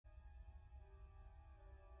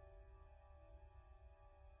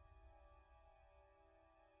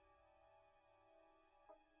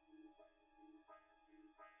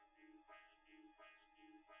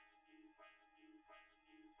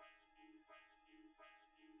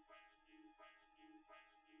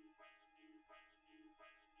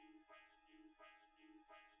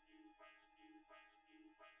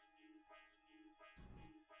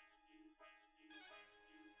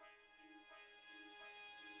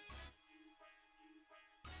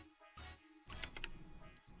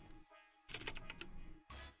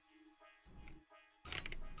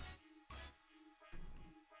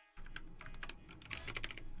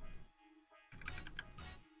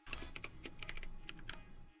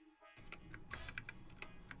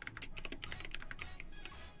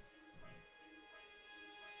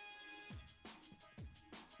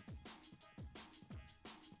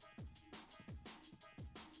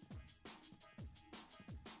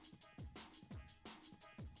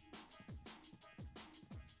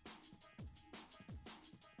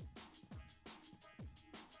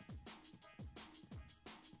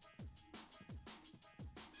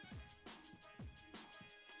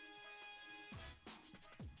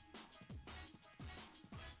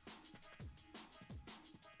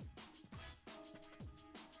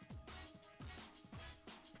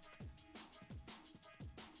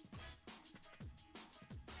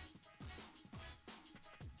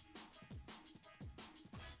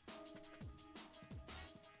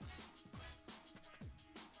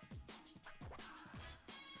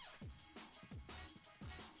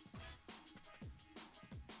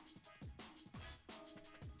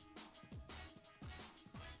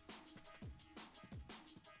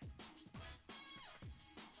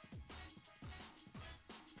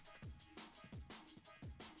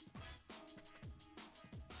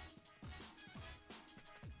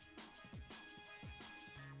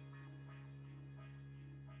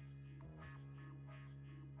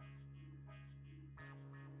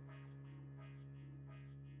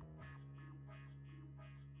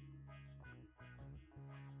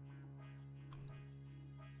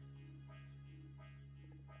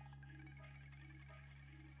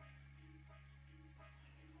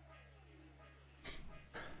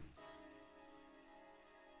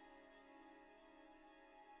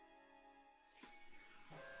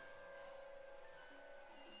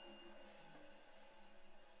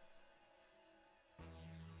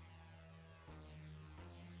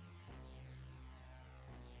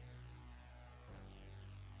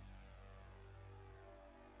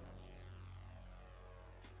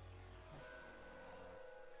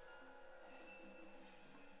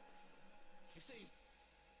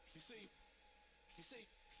see, you see,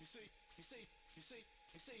 you see, you see, you see,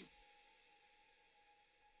 you see.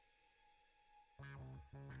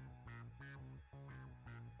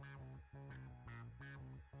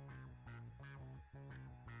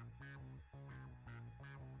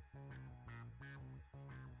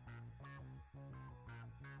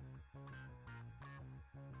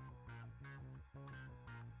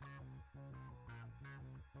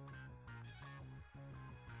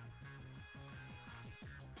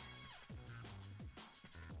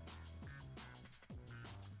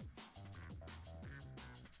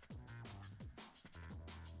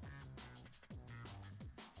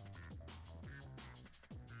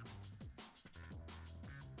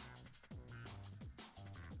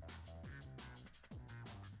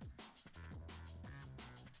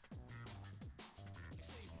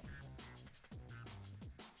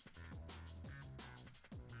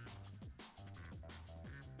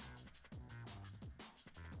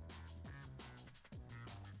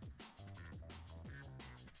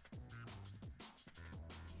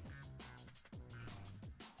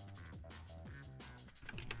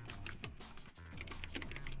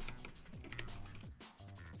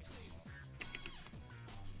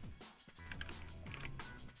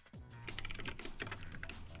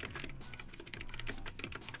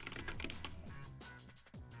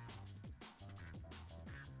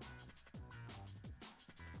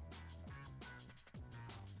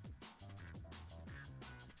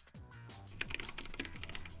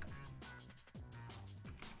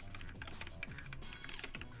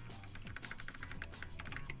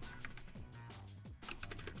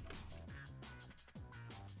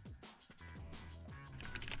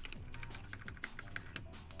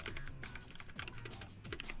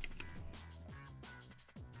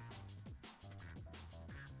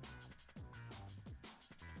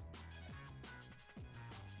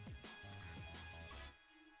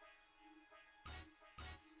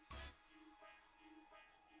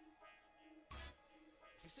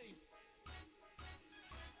 You see.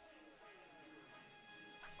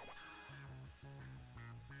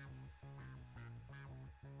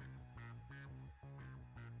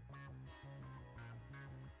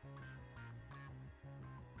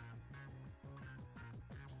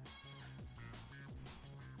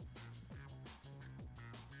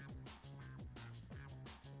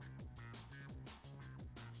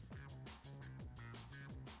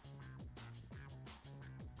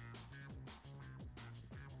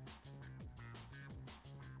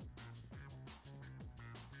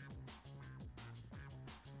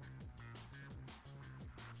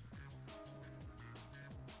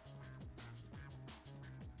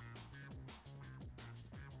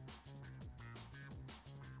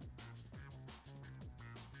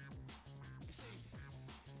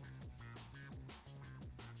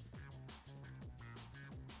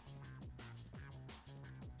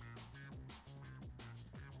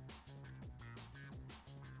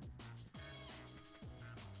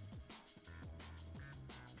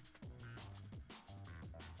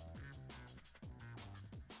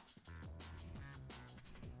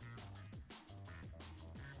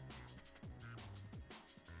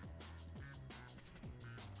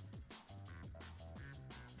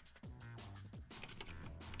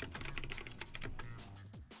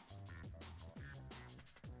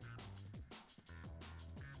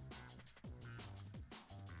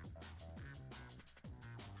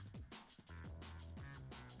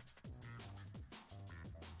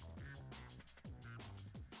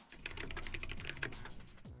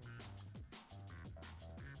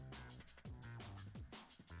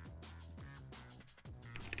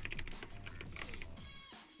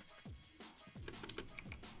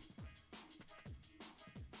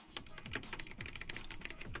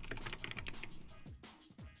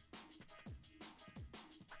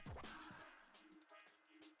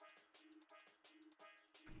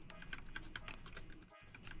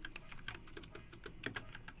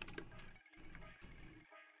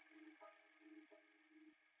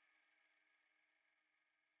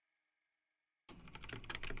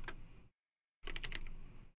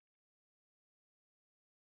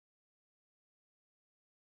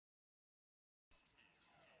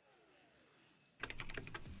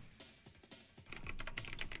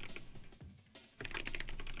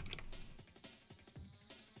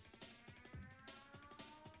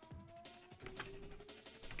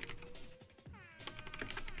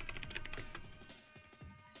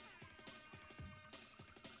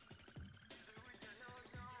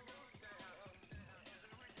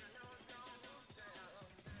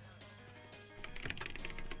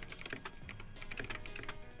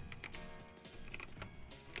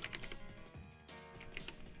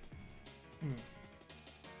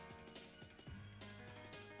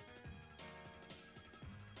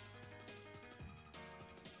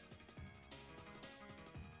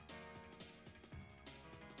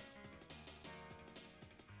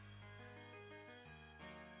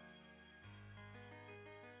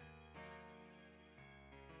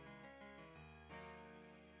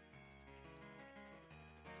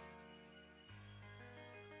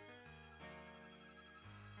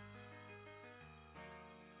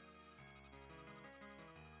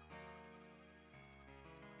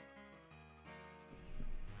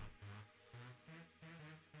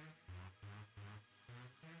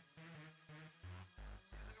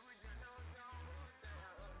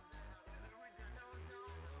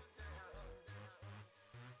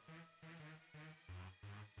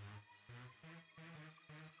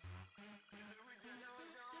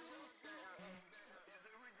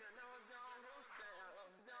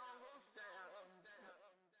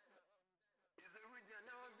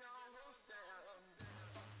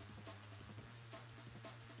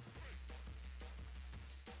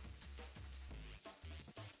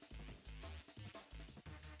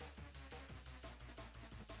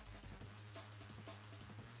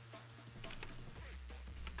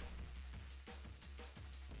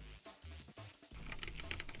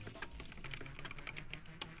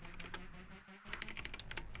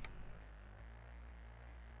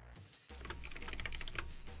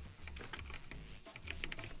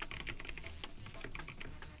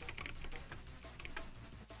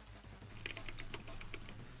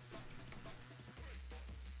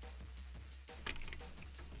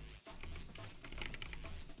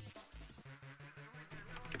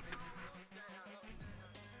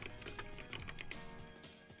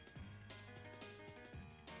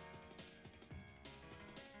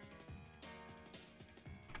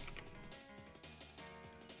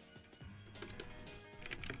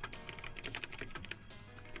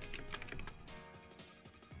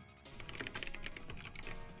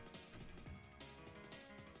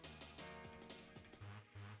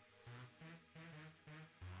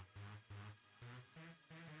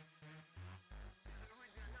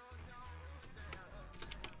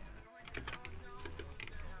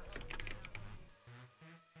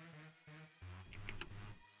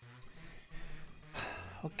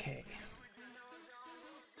 Okay.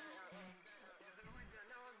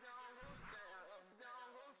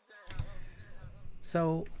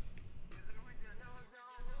 So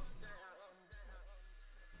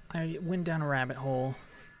I went down a rabbit hole.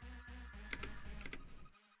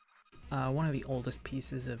 One of the oldest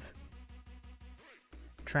pieces of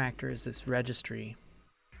Tractor is this registry.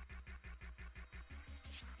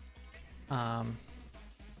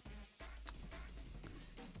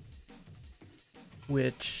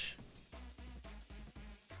 Which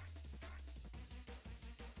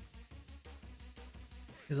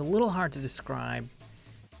is a little hard to describe.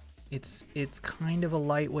 It's kind of a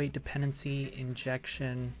lightweight dependency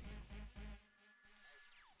injection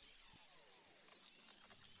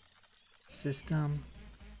system.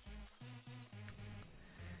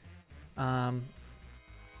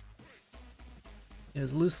 It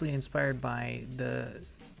was loosely inspired by a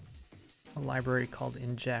library called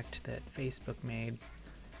Inject that Facebook made,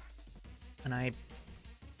 and I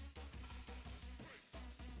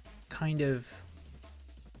kind of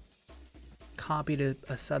copied a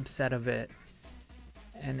subset of it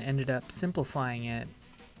and ended up simplifying it,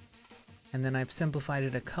 and then I've simplified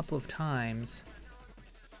it a couple of times,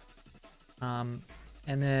 and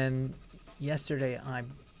then yesterday I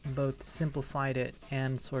both simplified it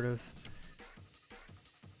and sort of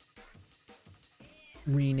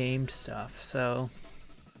renamed stuff. So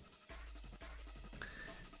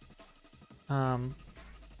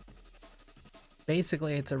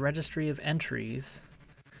basically it's a registry of entries,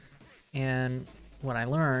 and what I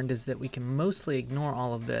learned is that we can mostly ignore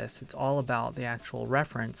all of this. It's all about the actual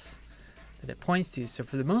reference that it points to. So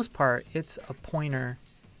for the most part, it's a pointer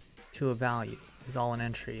to a value is all an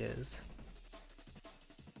entry is.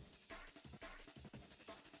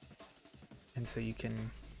 And so you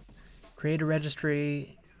can create a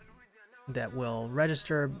registry that will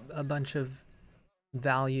register a bunch of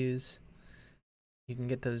values. You can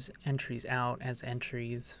get those entries out as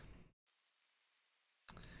entries.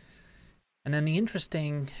 And then the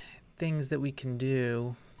interesting things that we can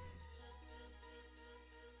do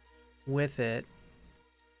with it,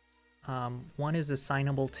 one is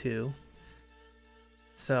assignable to.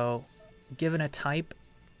 So given a type,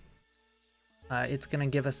 it's going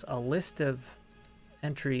to give us a list of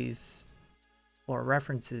entries or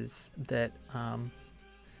references that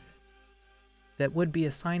that would be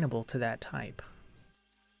assignable to that type.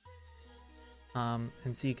 And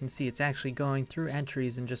so you can see it's actually going through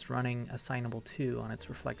entries and just running assignable to on its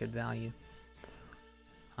reflected value.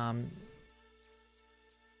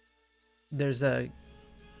 There's a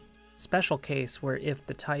special case where if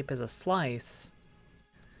the type is a slice,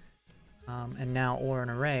 and now or an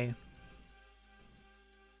array,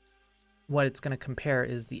 what it's going to compare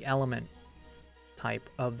is the element type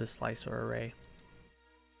of the slice or array.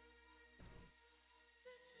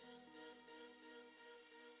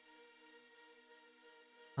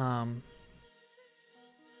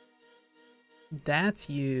 That's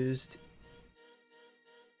used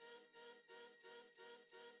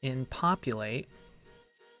in populate.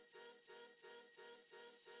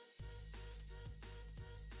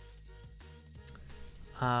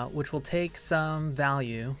 Which will take some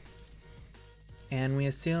value, and we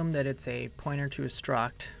assume that it's a pointer to a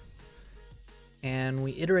struct, and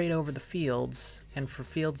we iterate over the fields, and for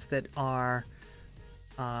fields that are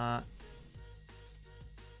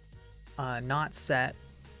not set,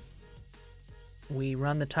 we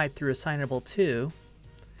run the type through assignable to,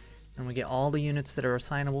 and we get all the units that are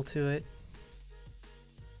assignable to it.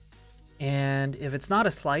 And if it's not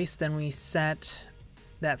a slice, then we set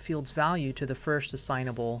that field's value to the first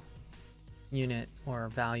assignable unit or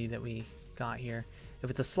value that we got here.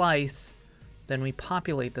 If it's a slice, then we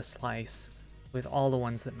populate the slice with all the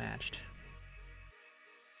ones that matched.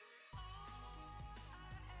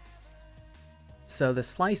 So the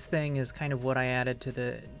slice thing is kind of what I added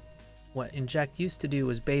to what inject used to do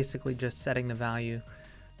was basically just setting the value.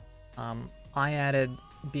 I added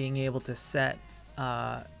being able to set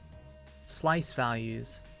slice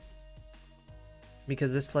values,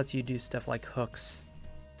 because this lets you do stuff like hooks.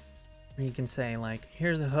 You can say, like,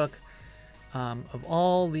 here's a hook of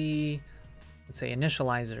all the, let's say,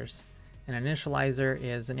 initializers. An initializer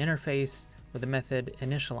is an interface with the method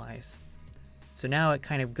initialize. So now it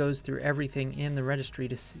kind of goes through everything in the registry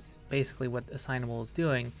to see basically what assignable is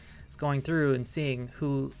doing. It's going through and seeing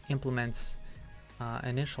who implements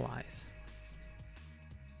initialize.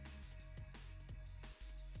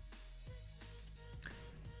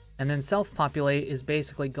 And then self-populate is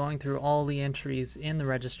basically going through all the entries in the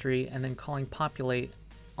registry and then calling populate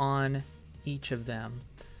on each of them.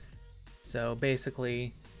 So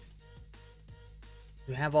basically,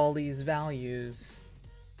 you have all these values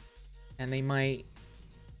and they might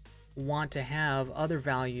want to have other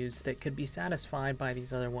values that could be satisfied by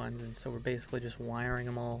these other ones, and so we're basically just wiring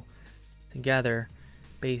them all together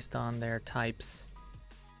based on their types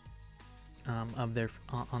of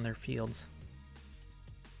on their fields.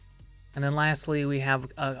 And then lastly, we have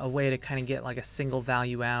a way to kind of get like a single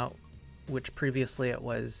value out, which previously it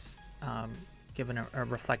was given a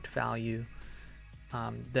reflect value.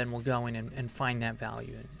 Then we'll go in and find that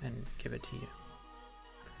value and give it to you.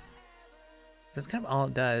 That's kind of all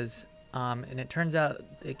it does. And it turns out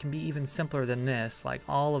it can be even simpler than this. Like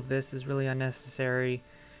all of this is really unnecessary.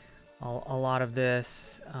 A lot of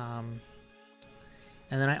this. And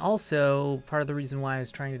then I also, part of the reason why I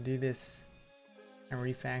was trying to do this and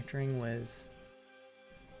refactoring was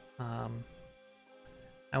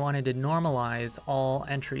I wanted to normalize all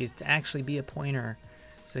entries to actually be a pointer.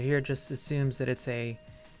 So here it just assumes that it's a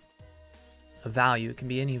value. It can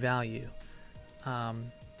be any value.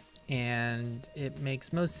 And it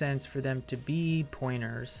makes most sense for them to be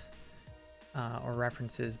pointers or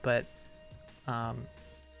references, but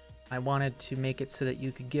I wanted to make it so that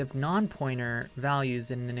you could give non-pointer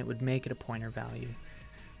values and then it would make it a pointer value.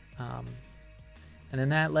 And then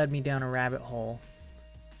that led me down a rabbit hole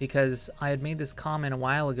because I had made this comment a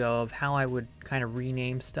while ago of how I would kind of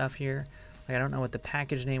rename stuff here. Like I don't know what the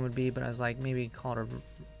package name would be, but I was like maybe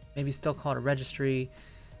still call it a registry.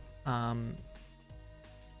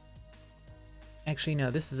 Actually, no,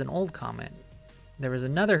 this is an old comment. There was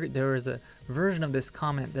a version of this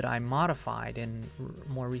comment that I modified in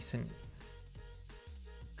more recent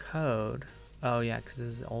code. Oh yeah, because this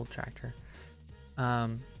is an old tractor.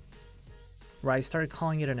 Where I started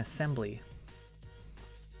calling it an assembly.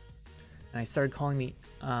 And I started calling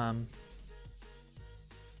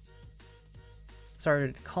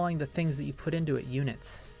the things that you put into it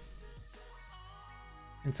units.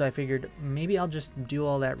 And so I figured maybe I'll just do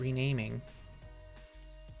all that renaming.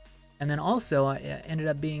 And then also it ended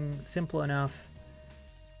up being simple enough,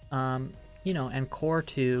 you know, and core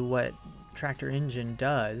to what Tractor Engine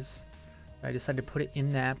does. I decided to put it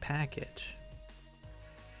in that package.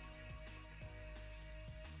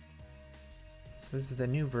 So this is the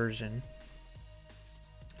new version.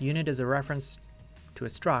 Unit is a reference to a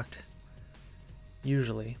struct,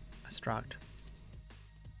 usually a struct.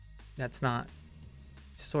 That's not,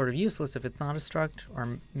 it's sort of useless if it's not a struct,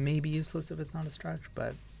 or maybe useless if it's not a struct,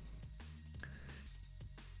 but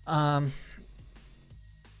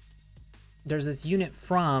there's this unit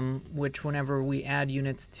from, which whenever we add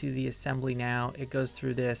units to the assembly now, it goes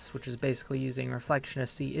through this, which is basically using reflection to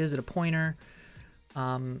see, is it a pointer?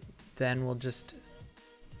 Then we'll just,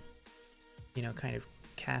 you know, kind of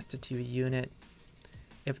cast it to a unit.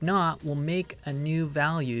 If not, we'll make a new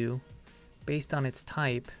value based on its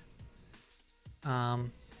type that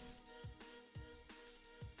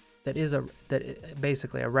is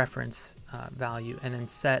basically a reference value, and then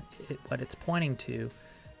set what it's pointing to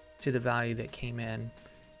the value that came in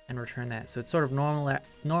and return that. So it's sort of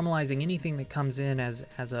normalizing anything that comes in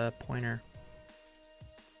as a pointer.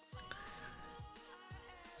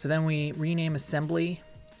 So then we rename assembly,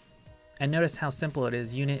 and notice how simple it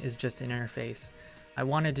is. Unit is just an interface. I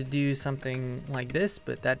wanted to do something like this,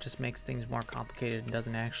 but that just makes things more complicated and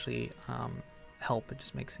doesn't actually help. It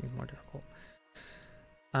just makes things more difficult.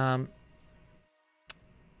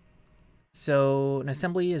 So an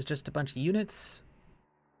assembly is just a bunch of units.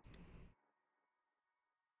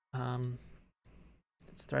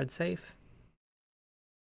 It's thread safe.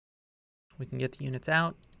 We can get the units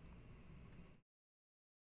out.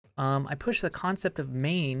 I pushed the concept of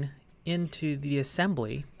main into the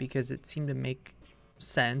assembly because it seemed to make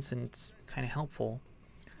sense and it's kind of helpful.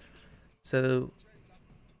 So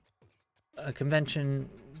a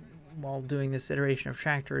convention while doing this iteration of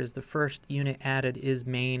Tractor is the first unit added is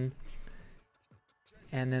main,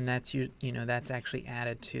 and then that's that's actually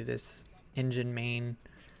added to this engine main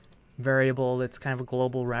variable that's kind of a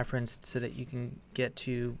global reference so that you can get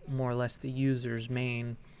to more or less the user's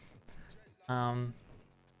main.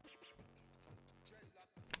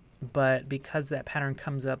 But because that pattern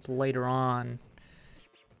comes up later on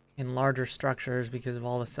in larger structures because of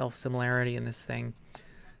all the self-similarity in this thing,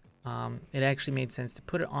 it actually made sense to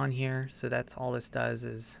put it on here. So that's all this does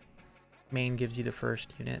is main gives you the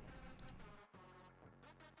first unit.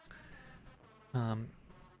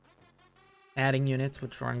 Adding units,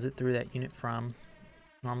 which runs it through that unit from,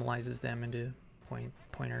 normalizes them into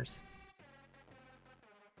pointers.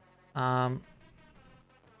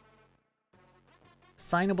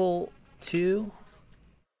 Signable to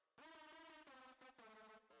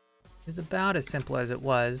is about as simple as it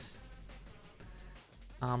was,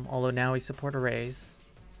 although now we support arrays.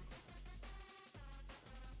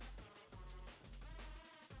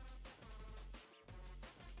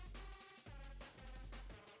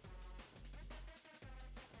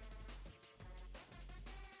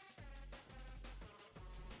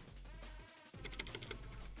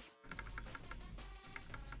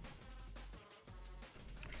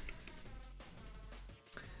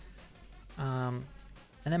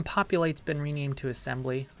 And then populate's been renamed to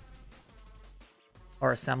assembly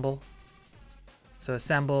or assemble. So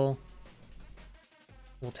assemble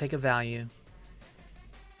will take a value.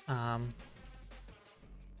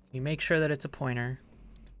 We make sure that it's a pointer.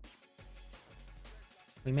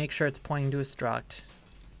 We make sure it's pointing to a struct.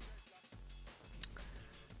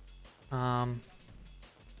 And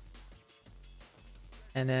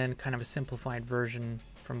then kind of a simplified version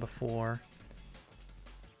from before.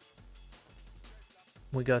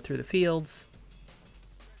 We go through the fields.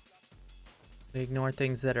 We ignore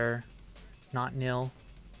things that are not nil.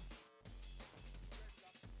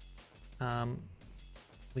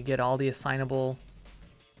 We get all the assignable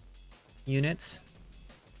units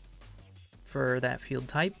for that field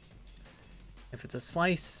type. If it's a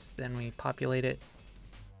slice, then we populate it.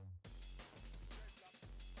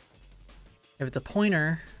 If it's a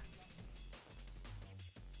pointer,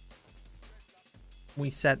 we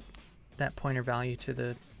set that pointer value to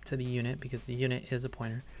the unit because the unit is a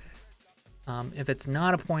pointer. If it's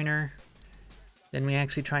not a pointer, then we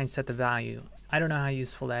actually try and set the value. I don't know how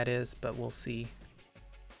useful that is, but we'll see.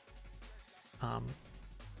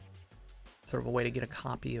 Sort of a way to get a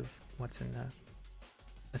copy of what's in the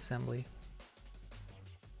assembly.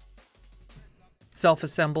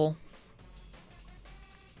 Self-assemble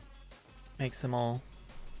makes them all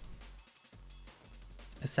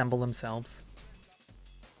assemble themselves.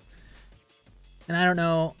 And I don't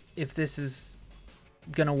know if this is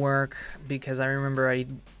gonna work because I remember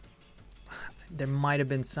there might have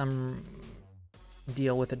been some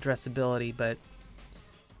deal with addressability, but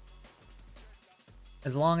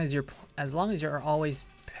as long as you're always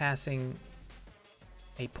passing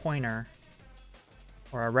a pointer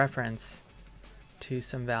or a reference to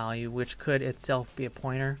some value, which could itself be a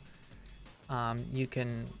pointer, you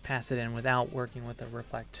can pass it in without working with a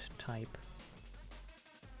reflect type.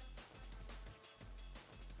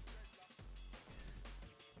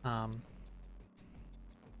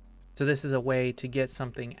 So this is a way to get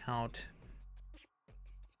something out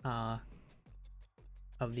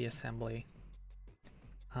of the assembly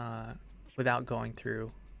without going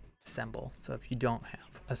through assemble. So if you don't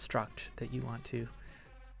have a struct that you want to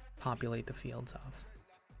populate the fields of.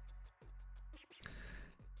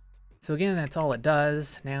 So again, that's all it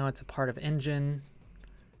does. Now it's a part of engine,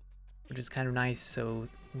 which is kind of nice. So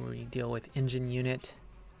we deal with engine unit,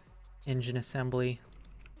 engine assembly.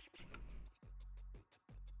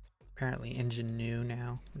 Apparently engine new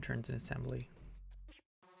now returns an assembly.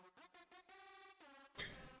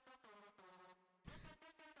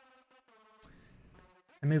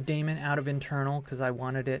 I moved daemon out of internal because I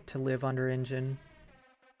wanted it to live under engine.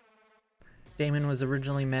 Daemon was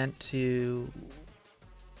originally meant to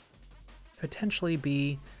potentially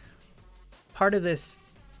be part of this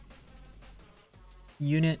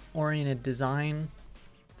unit-oriented design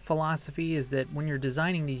philosophy, is that when you're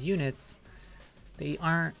designing these units, they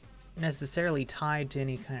aren't necessarily tied to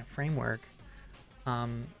any kind of framework.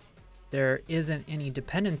 There isn't any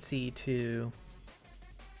dependency to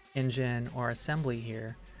engine or assembly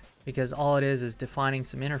here, because all it is defining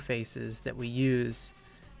some interfaces that we use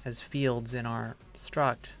as fields in our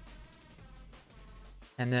struct,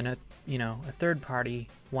 and then a third party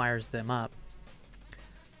wires them up,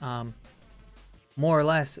 more or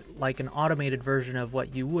less like an automated version of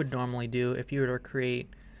what you would normally do if you were to create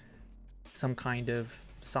some kind of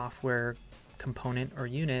software component or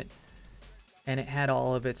unit and it had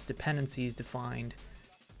all of its dependencies defined.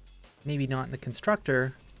 Maybe not in the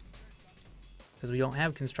constructor, because we don't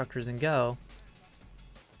have constructors in Go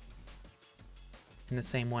in the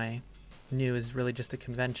same way. New is really just a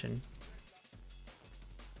convention.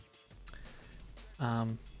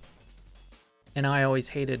 And I always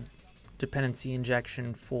hated dependency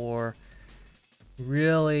injection for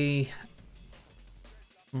really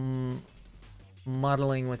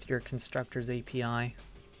muddling with your constructor's API.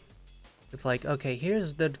 It's like, okay,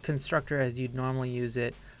 here's the constructor as you'd normally use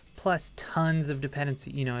it, plus tons of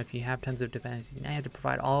dependency. You know, if you have tons of dependencies, now you have to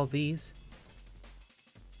provide all of these.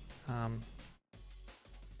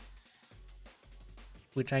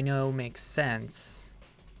 Which I know makes sense,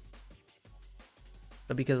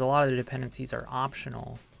 but because a lot of the dependencies are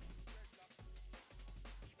optional.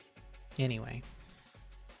 Anyway.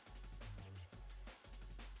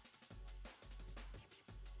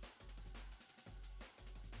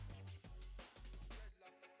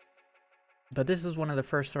 But this is one of the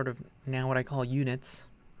first sort of now what I call units.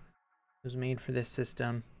 It was made for this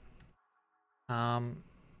system. And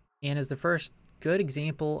is the first good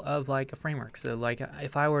example of like a framework. So like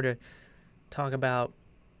if I were to talk about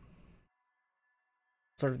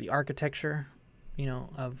sort of the architecture, you know,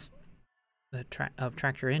 of the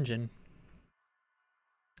Tractor engine,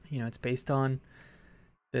 You know, it's based on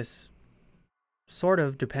this sort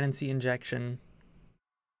of dependency injection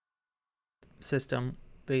system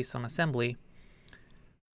based on assembly.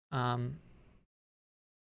 And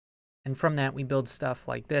from that, we build stuff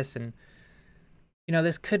like this. And, you know,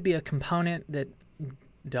 this could be a component that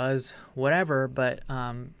does whatever, but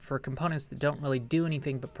for components that don't really do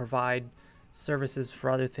anything but provide services for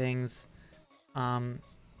other things that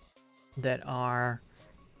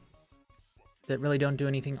really don't do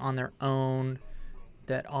anything on their own,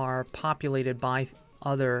 that are populated by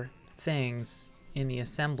other things in the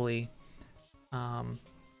assembly,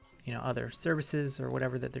 you know, other services or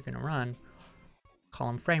whatever that they're going to run, call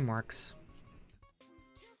them frameworks.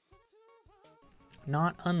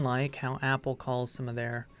 Not unlike how Apple calls some of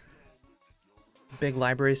their big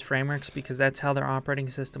libraries frameworks, because that's how their operating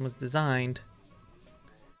system was designed,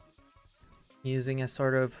 using a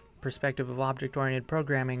sort of perspective of object-oriented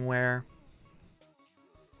programming where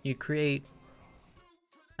you create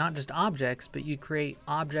not just objects, but you create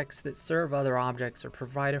objects that serve other objects or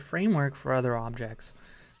provide a framework for other objects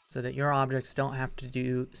so that your objects don't have to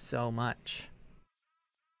do so much.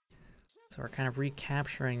 So we're kind of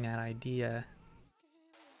recapturing that idea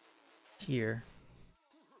here.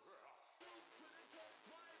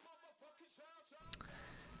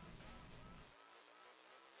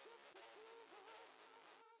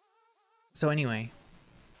 So anyway,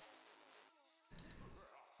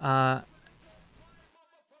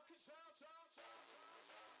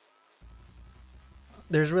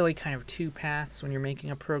 there's really kind of two paths when you're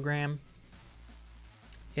making a program.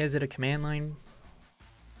 Is it a command line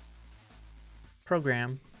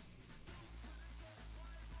program,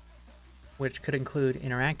 which could include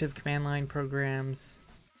interactive command line programs,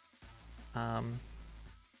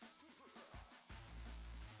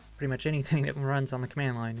 pretty much anything that runs on the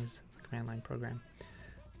command line is a command line program.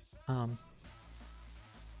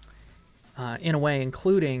 In a way,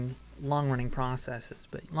 including long-running processes.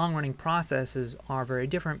 But long-running processes are very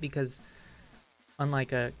different because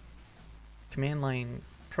unlike a command line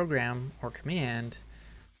program or command,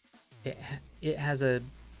 it has a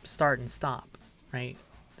start and stop, right?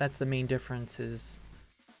 That's the main difference. Is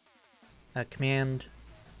a command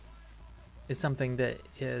is something that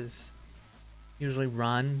is usually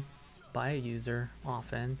run by a user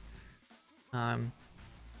often,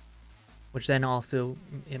 which then also,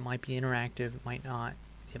 it might be interactive, it might not.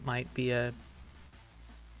 It might be have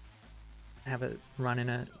it run in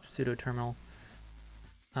a pseudo terminal,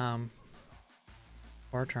 or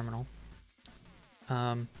a terminal.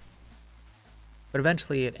 But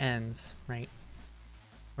eventually it ends, right?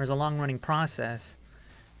 Whereas a long-running process,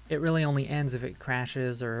 it really only ends if it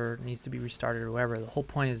crashes or needs to be restarted or whatever. The whole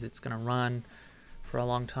point is it's going to run for a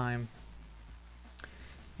long time.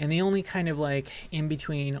 And the only kind of like in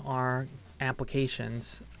between are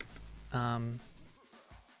applications. But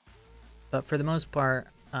for the most part,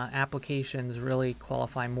 applications really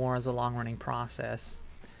qualify more as a long-running process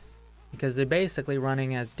because they're basically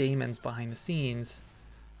running as daemons behind the scenes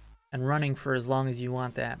and running for as long as you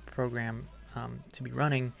want that program to be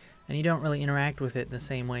running, and you don't really interact with it the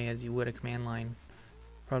same way as you would a command line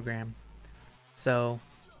program. So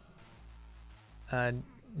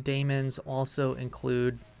daemons also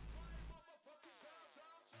include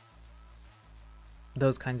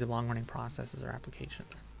those kinds of long-running processes or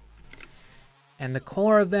applications. And the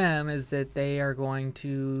core of them is that they are going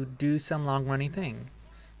to do some long-running thing.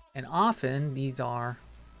 And often these are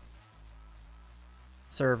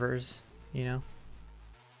servers, you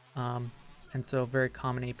know. And so a very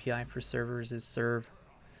common API for servers is serve.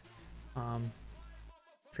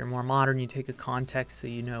 If you're more modern, you take a context so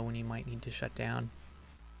you know when you might need to shut down.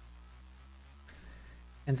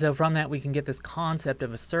 And so from that, we can get this concept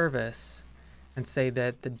of a service and say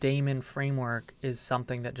that the daemon framework is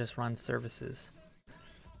something that just runs services.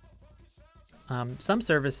 Some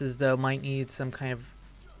services, though, might need some kind of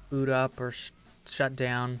boot up or shut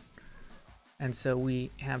down. And so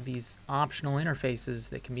we have these optional interfaces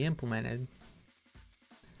that can be implemented.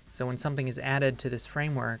 So when something is added to this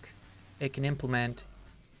framework, it can implement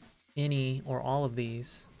any or all of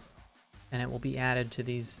these, and it will be added to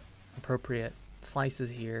these appropriate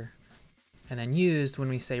slices here, and then used when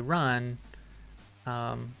we say run.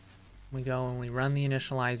 We go and we run the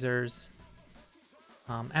initializers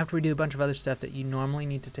after we do a bunch of other stuff that you normally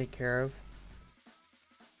need to take care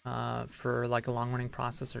of for like a long-running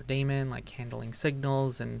process or daemon, like handling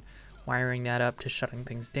signals and wiring that up to shutting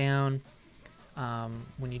things down.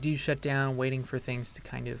 When you do shut down, waiting for things to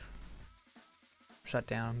kind of shut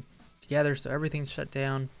down together so everything's shut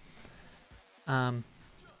down. You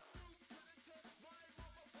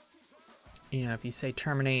know, if you say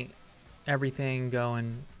terminate everything, go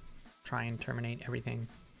and try and terminate everything.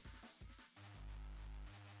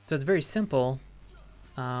 So it's very simple,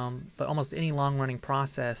 but almost any long-running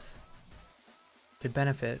process could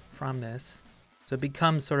benefit from this. So it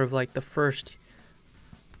becomes sort of like the first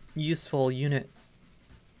useful unit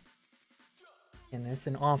in this,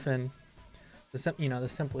 and often the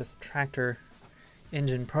simplest tractor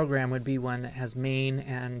engine program would be one that has main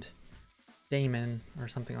and daemon or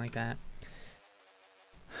something like that.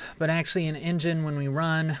 But actually an engine, when we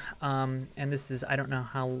run, and this is, I don't know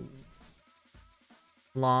how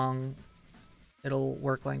long it'll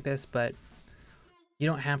work like this, but you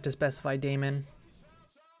don't have to specify daemon.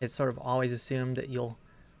 It's sort of always assumed that you'll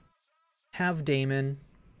have daemon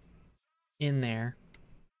in there.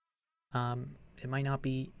 It might not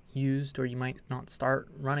be used, or you might not start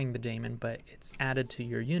running the daemon, but it's added to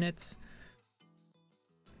your units.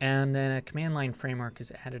 And then a command line framework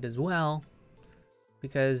is added as well,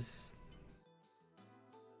 because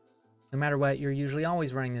no matter what, you're usually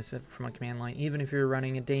always running this from a command line. Even if you're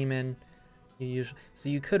running a daemon, so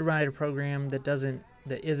you could write a program that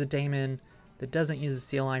is a daemon that doesn't use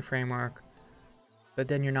a CLI framework, but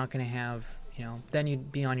then you're not going to have, then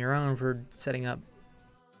you'd be on your own for setting up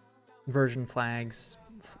version flags,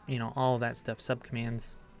 all of that stuff,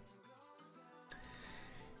 subcommands.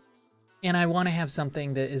 And I want to have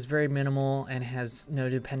something that is very minimal and has no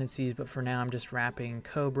dependencies, but for now I'm just wrapping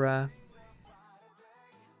Cobra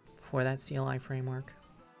for that CLI framework.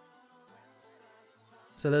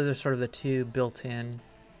 So those are sort of the two built-in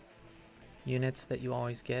units that you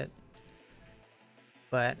always get.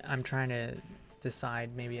 But I'm trying to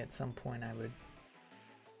decide, maybe at some point I would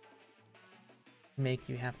make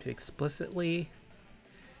you have to explicitly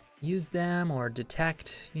use them, or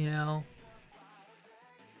detect,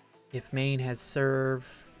 if main has serve,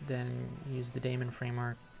 then use the daemon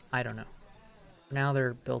framework. I don't know. Now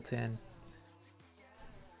they're built in.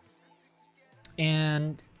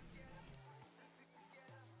 And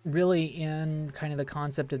really, in kind of the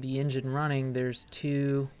concept of the engine running, there's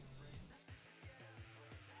two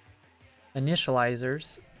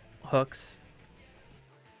initializers, hooks.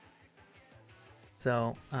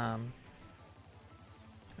 So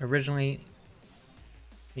originally,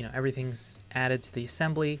 everything's added to the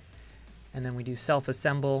assembly, and then we do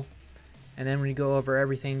self-assemble, and then we go over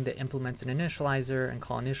everything that implements an initializer and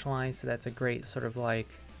call initialize. So that's a great sort of like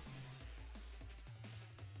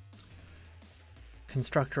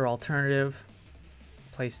constructor alternative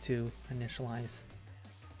place to initialize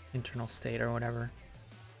internal state or whatever.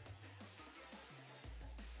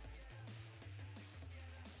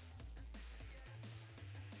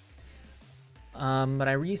 But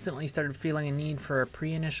I recently started feeling a need for a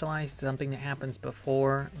pre-initialize, something that happens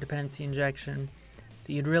before dependency injection,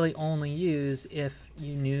 that you'd really only use if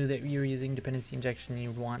you knew that you were using dependency injection and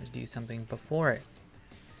you want to do something before it.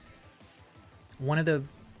 One of the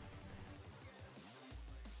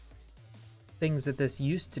things that this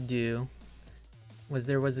used to do was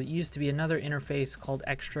it used to be another interface called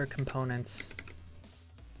extra components.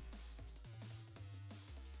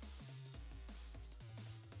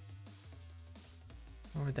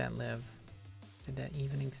 Where would that live? Did that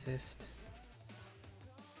even exist?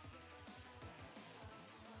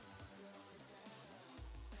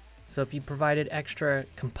 So if you provided extra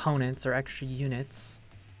components or extra units,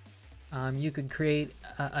 you could create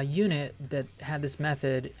a unit that had this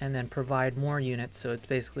method and then provide more units. So it's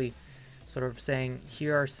basically sort of saying,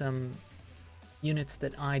 here are some units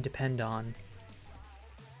that I depend on.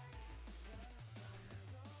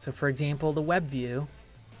 So for example, the web view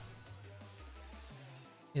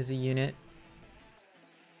is a unit,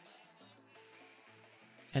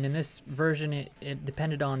 and in this version it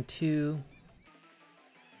depended on two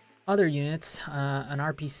other units, an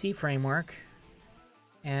RPC framework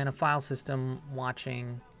and a file system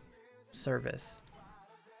watching service,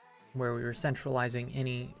 where we were centralizing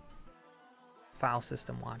any file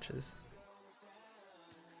system watches.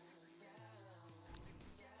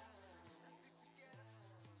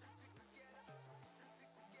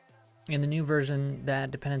 In the new version,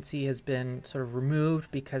 that dependency has been sort of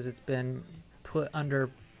removed because it's been put under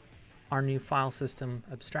our new file system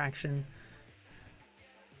abstraction.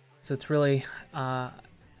 So it's really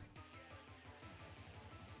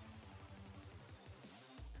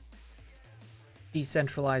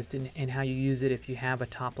decentralized in how you use it. If you have a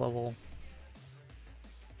top-level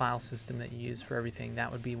file system that you use for everything,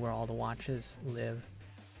 that would be where all the watches live.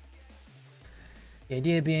 The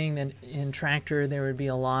idea being that in Tractor there would be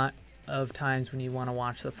a lot of times when you want to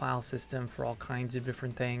watch the file system for all kinds of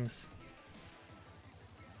different things.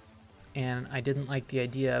 And I didn't like the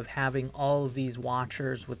idea of having all of these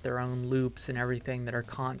watchers with their own loops and everything that are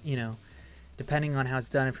depending on how it's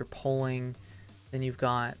done, if you're polling, then you've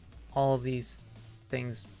got all of these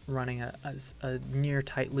things running a near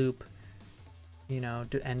tight loop, you know,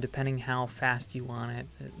 and depending how fast you want it,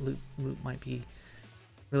 loop might be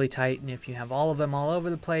really tight, and if you have all of them all over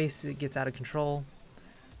the place, it gets out of control.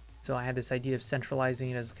 So I had this idea of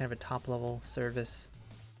centralizing it as kind of a top-level service,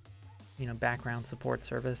 you know, background support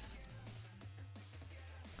service.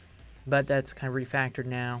 But that's kind of refactored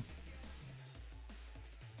now,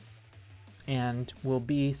 and will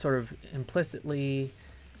be sort of implicitly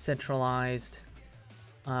centralized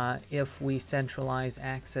if we centralize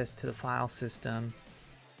access to the file system.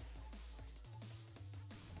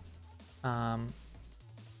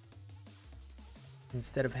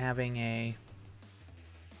 Instead of having a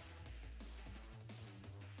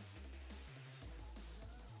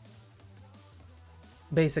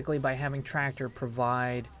basically by having Tractor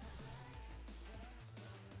provide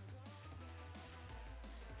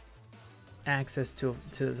access to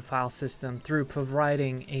the file system through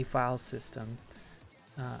providing a file system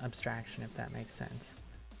abstraction, if that makes sense,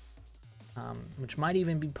 which might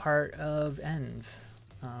even be part of env.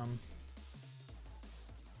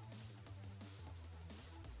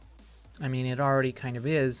 I mean, it already kind of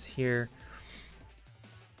is here,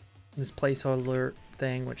 this placeholder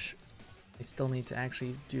thing, which I still need to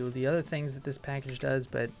actually do the other things that this package does,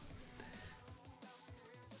 but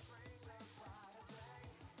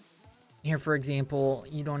here, for example,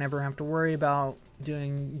 you don't ever have to worry about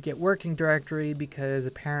doing get working directory, because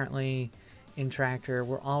apparently in Tractor,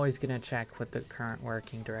 we're always going to check what the current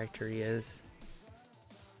working directory is.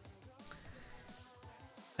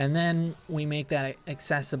 And then we make that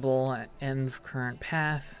accessible at env current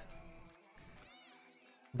path.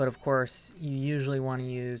 But of course, you usually want to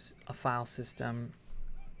use a file system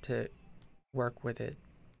to work with it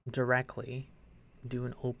directly, do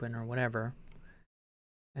an open or whatever.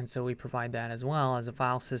 And so we provide that as well as a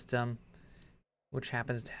file system, which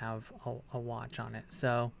happens to have a watch on it.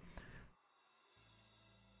 So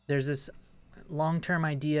there's this long-term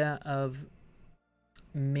idea of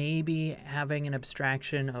maybe having an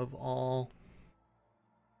abstraction of all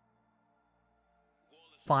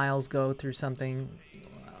files go through something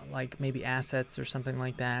like maybe assets or something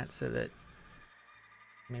like that, so that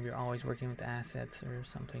maybe you're always working with assets or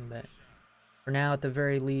something. But for now, at the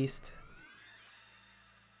very least,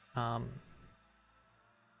 you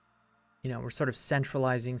know, we're sort of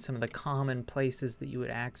centralizing some of the common places that you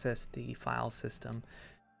would access the file system.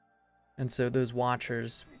 And so those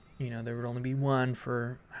watchers, you know, there would only be one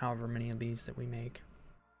for however many of these that we make.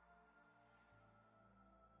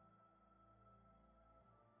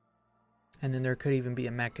 And then there could even be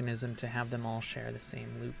a mechanism to have them all share the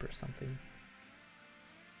same loop or something.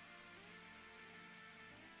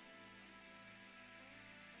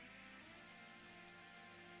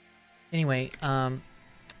 Anyway,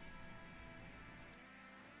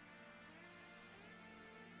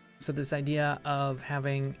 so this idea of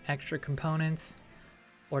having extra components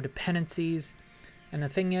or dependencies, and the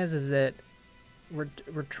thing is that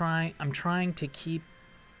I'm trying to keep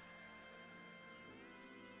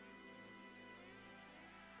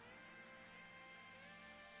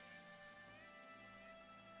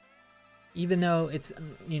even though it's,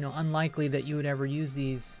 you know, unlikely that you would ever use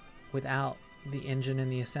these without the engine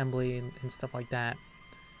and the assembly and stuff like that.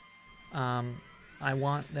 I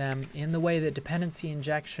want them, in the way that dependency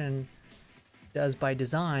injection does by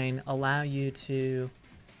design, allow you to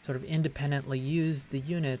sort of independently use the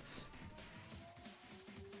units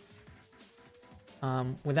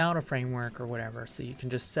without a framework or whatever. So you can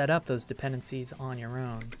just set up those dependencies on your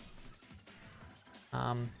own.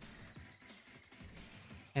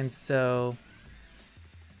 And so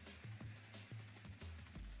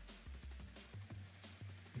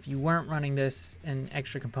if you weren't running this and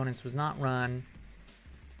extra components was not run,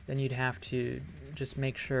 then you'd have to just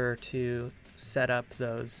make sure to set up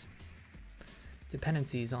those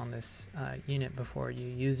dependencies on this unit before you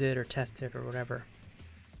use it or test it or whatever.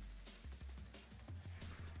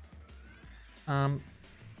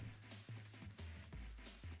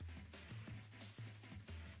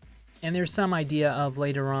 And there's some idea of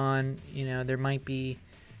later on, you know, there might be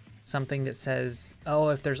something that says, oh,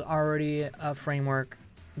 if there's already a framework,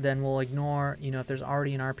 then we'll ignore, you know, if there's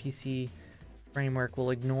already an RPC framework, we'll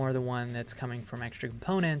ignore the one that's coming from extra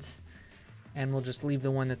components, and we'll just leave the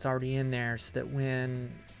one that's already in there, so that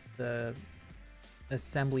when the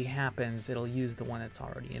assembly happens, it'll use the one that's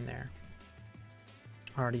already in there,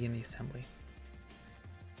 already in the assembly.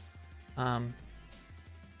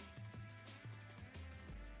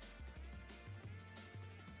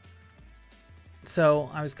 So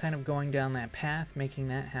I was kind of going down that path, making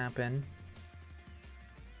that happen.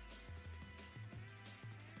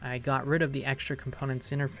 I got rid of the extra components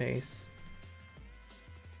interface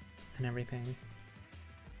and everything.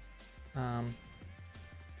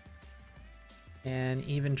 And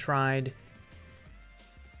even tried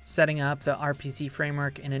setting up the RPC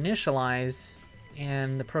framework in initialize,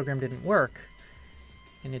 and the program didn't work.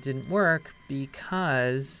 And it didn't work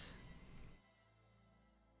because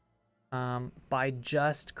by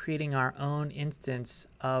just creating our own instance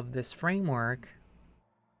of this framework,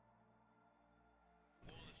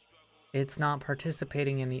 it's not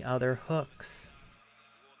participating in the other hooks.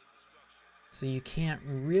 So you can't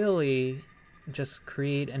really just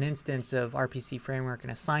create an instance of RPC framework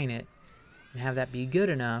and assign it and have that be good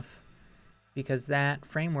enough, because that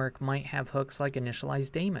framework might have hooks like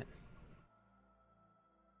initialize daemon.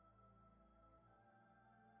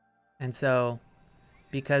 And so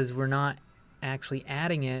because we're not actually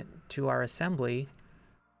adding it to our assembly,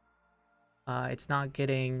 it's not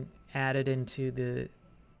getting added into the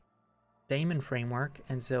daemon framework,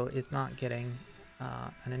 and so it's not getting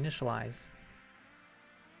an initialize.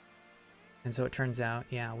 And so it turns out,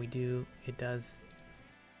 yeah, it does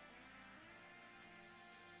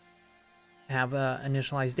have a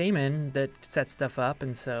initialize daemon that sets stuff up,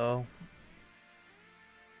 and so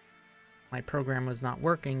my program was not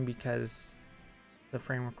working because the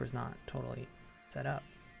framework was not totally set up.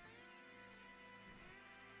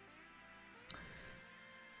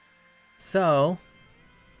 So,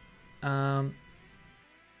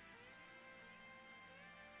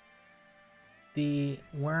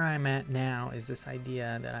 where I'm at now is this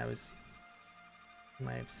idea that you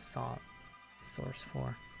might have saw the source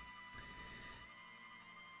for,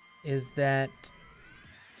 is that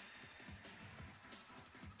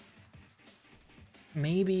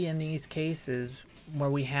maybe in these cases where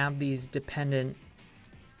we have these dependent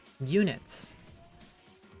units,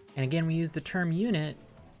 and again we use the term unit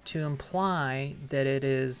to imply that it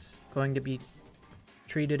is going to be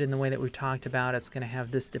treated in the way that we talked about. It's going to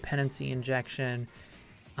have this dependency injection.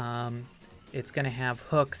 It's going to have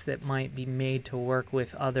hooks that might be made to work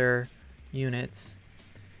with other units.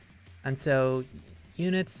 And so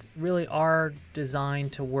units really are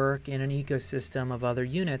designed to work in an ecosystem of other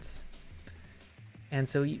units. And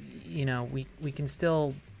so, you know, we can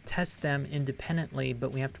still test them independently,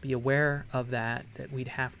 but we have to be aware of that we'd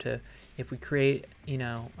have to, if we create, you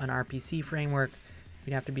know, an RPC framework,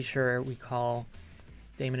 we'd have to be sure we call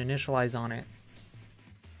daemon initialize on it.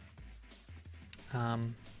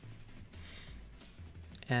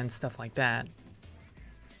 And stuff like that.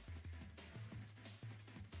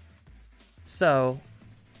 So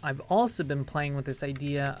I've also been playing with this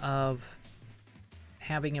idea of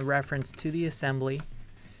having a reference to the assembly,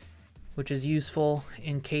 which is useful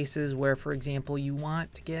in cases where, for example, you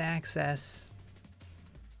want to get access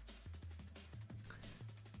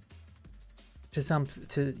to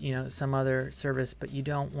some other service, but you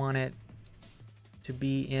don't want it to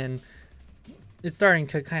be in. It's starting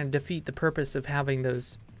to kind of defeat the purpose of having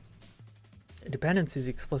those dependencies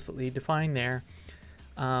explicitly defined there.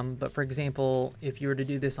 But for example, if you were to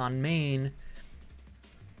do this on main,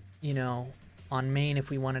 you know, on main, if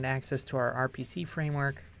we wanted access to our RPC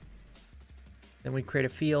framework, then we'd create a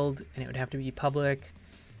field and it would have to be public.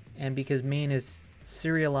 And because main is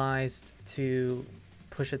serialized to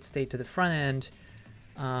push its state to the front end,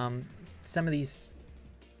 some of these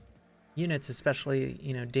units, especially,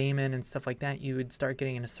 you know, daemon and stuff like that, you would start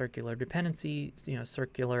getting into circular dependency, you know,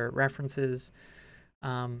 circular references,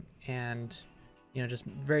 and, you know, just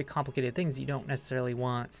very complicated things you don't necessarily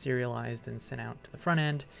want serialized and sent out to the front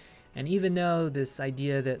end. And even though this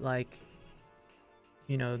idea that, like,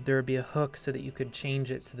 you know, there would be a hook so that you could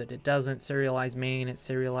change it so that it doesn't serialize main, it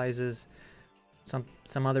serializes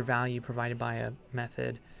some other value provided by a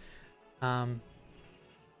method, I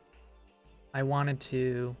wanted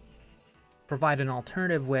to provide an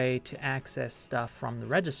alternative way to access stuff from the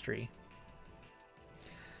registry.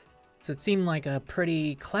 So it seemed like a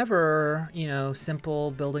pretty clever, you know,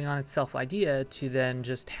 simple building on itself idea to then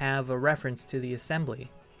just have a reference to the assembly.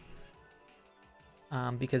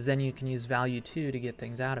 Because then you can use value 2 to get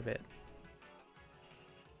things out of it.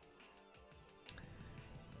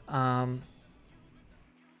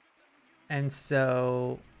 And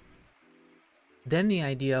so then the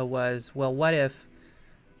idea was, well, what if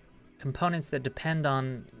components that depend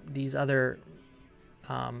on these other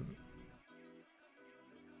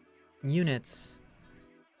units,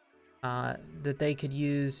 that they could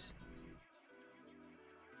use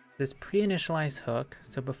this pre-initialize hook,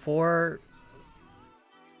 so before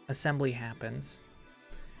assembly happens,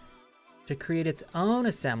 to create its own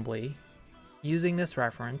assembly using this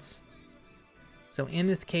reference. So in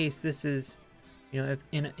this case, this is You know, if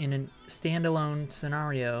in a standalone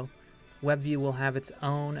scenario, WebView will have its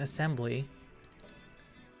own assembly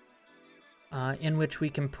in which we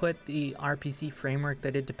can put the RPC framework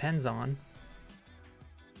that it depends on.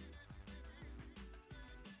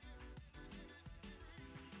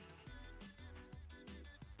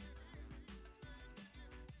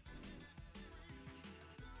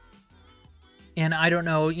 And I don't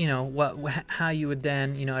know, you know, how you would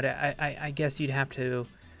then, you know, I guess you'd have to,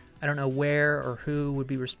 I don't know where or who would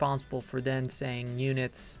be responsible for then saying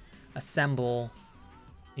units assemble,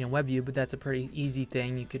 you know, WebView, but that's a pretty easy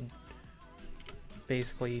thing. You could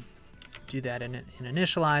basically do that in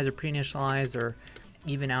initialize or pre-initialize, or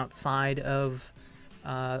even outside of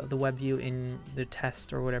the WebView in the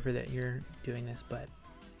test or whatever that you're doing this. But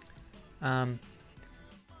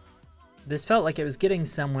this felt like it was getting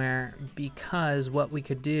somewhere, because what we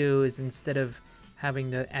could do is, instead of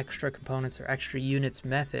having the extra components or extra units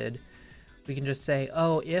method, we can just say,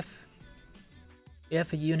 oh, if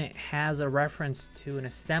a unit has a reference to an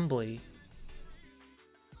assembly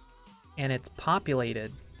and it's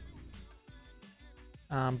populated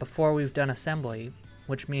before we've done assembly,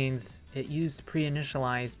 which means it used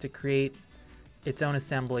pre-initialize to create its own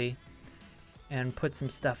assembly and put some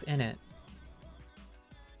stuff in it,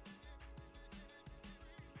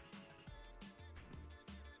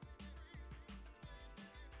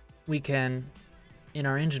 we can, in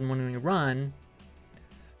our engine, when we run,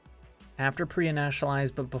 after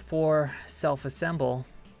pre-initialize but before self-assemble,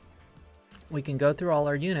 we can go through all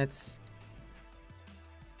our units,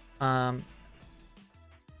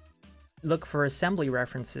 look for assembly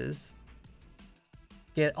references,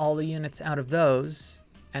 get all the units out of those,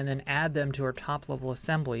 and then add them to our top-level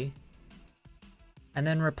assembly, and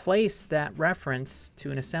then replace that reference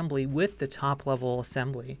to an assembly with the top-level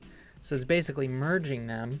assembly. So it's basically merging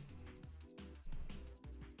them.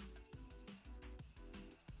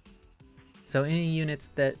 So any units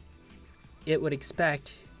that it would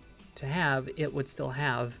expect to have, it would still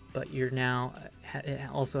have, but you're now, it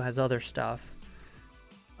also has other stuff.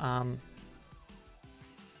 And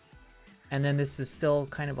then this is still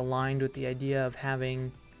kind of aligned with the idea of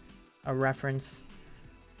having a reference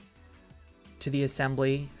to the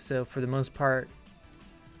assembly. So for the most part,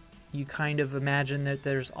 you kind of imagine that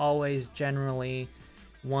there's always generally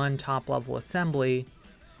one top-level assembly,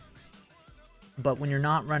 but when you're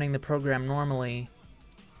not running the program normally,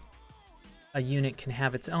 a unit can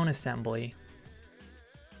have its own assembly,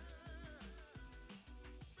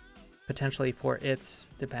 potentially for its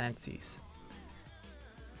dependencies.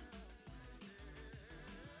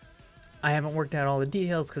 I haven't worked out all the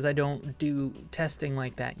details because I don't do testing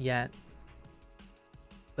like that yet,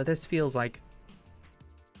 but this feels like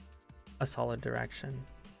a solid direction,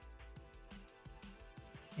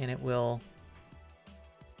 and it will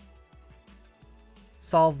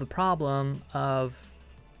solve the problem of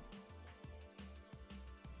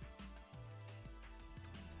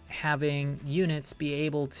having units be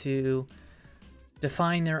able to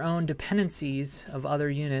define their own dependencies of other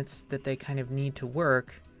units that they kind of need to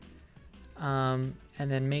work, and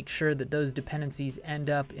then make sure that those dependencies end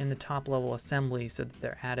up in the top-level assembly so that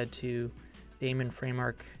they're added to daemon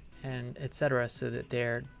framework and etc., so that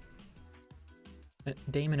they're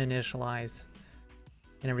daemon initialize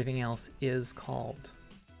and everything else is called.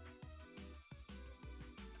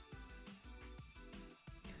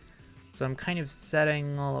 So I'm kind of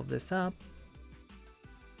setting all of this up,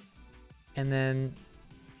 and then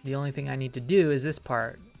the only thing I need to do is this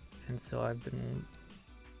part, and so I've been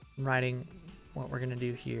writing what we're going to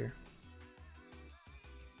do here.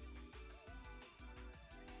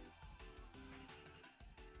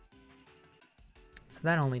 So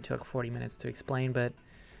that only took 40 minutes to explain, but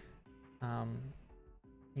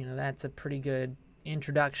you know, that's a pretty good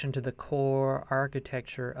introduction to the core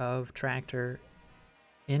architecture of Tractor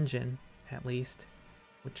engine, at least,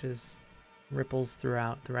 which is ripples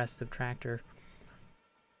throughout the rest of Tractor,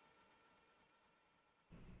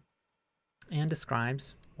 and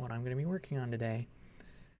describes what I'm going to be working on today.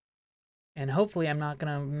 And hopefully I'm not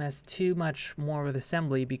going to mess too much more with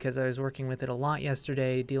assembly, because I was working with it a lot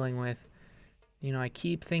yesterday, dealing with, you know, I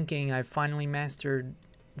keep thinking I've finally mastered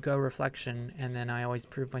Go reflection, and then I always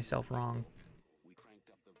prove myself wrong,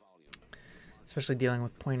 especially dealing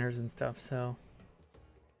with pointers and stuff. So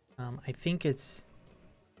I think it's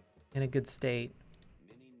in a good state,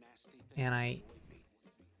 and I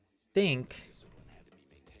think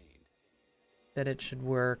that it should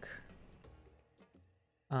work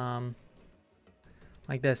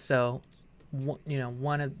like this. So you know,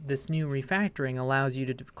 one of this new refactoring allows you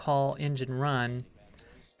to call engine run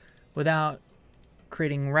without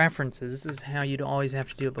creating references. This is how you'd always have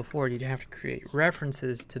to do it before. You'd have to create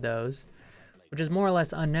references to those, which is more or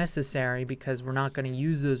less unnecessary because we're not going to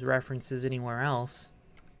use those references anywhere else.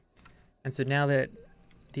 And so now that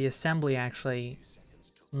the assembly actually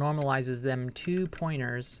normalizes them to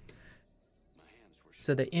pointers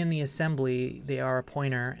so that in the assembly they are a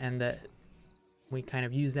pointer and that we kind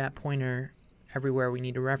of use that pointer everywhere we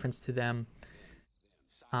need a reference to them,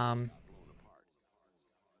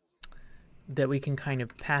 that we can kind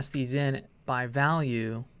of pass these in by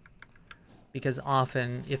value, because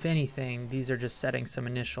often, if anything, these are just setting some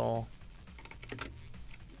initial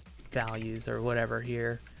values or whatever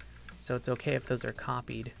here. So it's okay if those are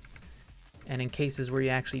copied. And in cases where you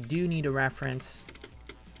actually do need a reference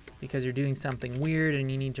because you're doing something weird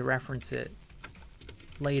and you need to reference it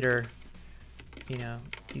later, you know,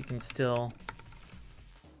 you can still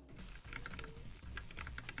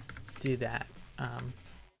do that.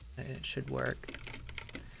 And it should work.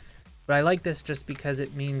 But I like this just because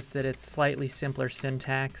it means that it's slightly simpler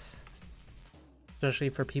syntax, especially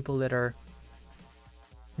for people that are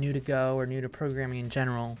new to Go or new to programming in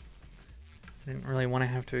general. I didn't really want to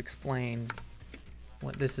have to explain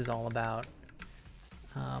what this is all about.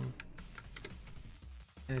 And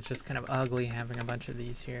it's just kind of ugly having a bunch of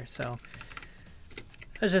these here. So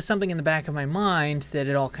there's just something in the back of my mind that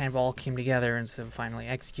it all kind of came together, and so finally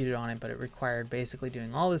executed on it, but it required basically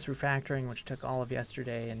doing all this refactoring, which took all of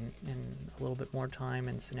yesterday and a little bit more time.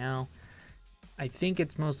 And so now I think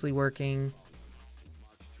it's mostly working.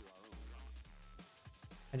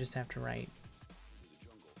 I just have to write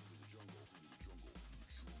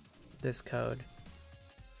this code.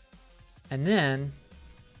 And then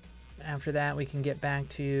after that, we can get back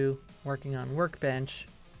to working on Workbench,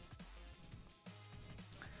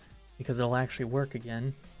 because it'll actually work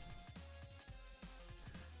again.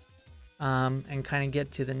 And kind of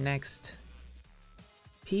get to the next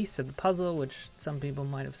piece of the puzzle, which some people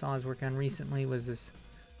might have saw us working on recently, was this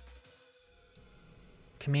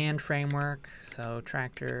command framework. So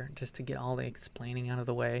Tractor, just to get all the explaining out of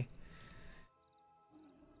the way.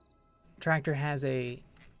 Tractor has a,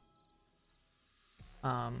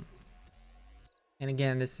 and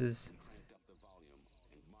again, this is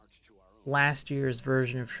last year's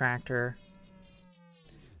version of Tractor,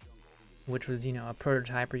 which was, you know, a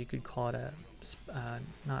prototype, or you could call it a,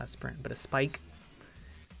 not a sprint, but a spike.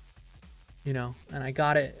 You know, and I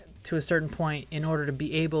got it to a certain point in order to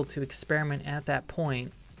be able to experiment at that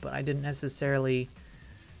point, but I didn't necessarily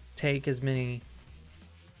take as much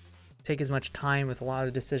time with a lot of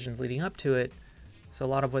the decisions leading up to it. So a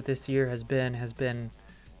lot of what this year has been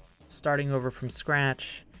starting over from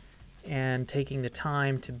scratch and taking the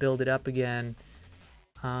time to build it up again,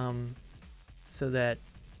 so that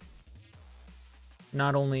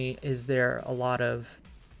not only is there a lot of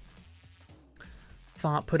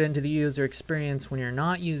thought put into the user experience when you're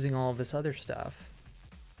not using all of this other stuff,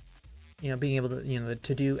 you know, being able to, you know, the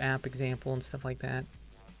to-do app example and stuff like that,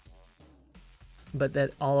 but that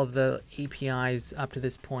all of the APIs up to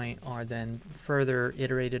this point are then further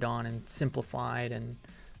iterated on and simplified and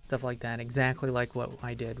stuff like that, exactly like what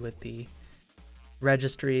I did with the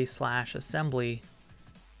registry/assembly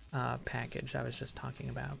package I was just talking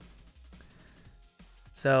about.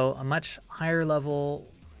 So a much higher level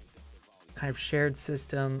kind of shared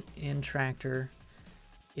system in Tractor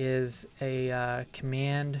is a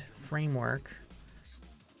command framework.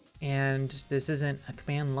 And this isn't a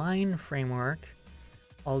command line framework,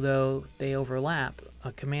 although they overlap.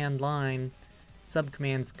 A command line,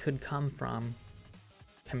 subcommands could come from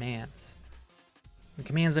commands. The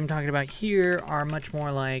commands I'm talking about here are much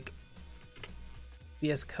more like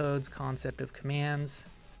VS Code's concept of commands,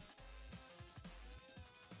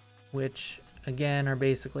 which again are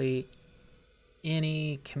basically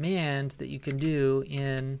any command that you can do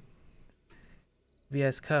in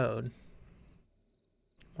VS Code,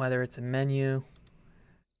 whether it's a menu,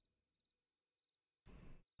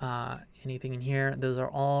 anything in here. Those are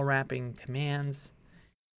all wrapping commands.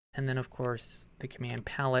 And then, of course, the command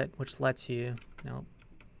palette, which lets you, you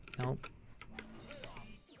know,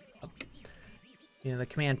 the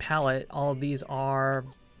command palette, all of these are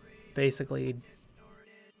basically,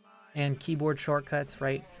 and keyboard shortcuts,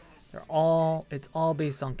 right? It's all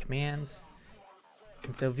based on commands.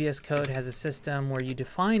 And so VS Code has a system where you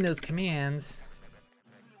define those commands.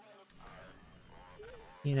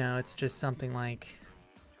 You know, it's just something like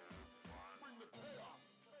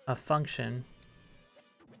a function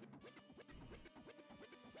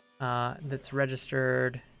that's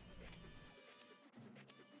registered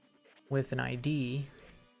with an ID.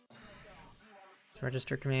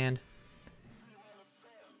 Register command.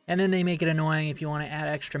 And then they make it annoying. If you want to add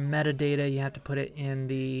extra metadata, you have to put it in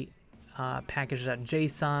the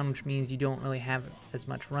package.json, which means you don't really have as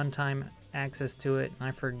much runtime access to it. And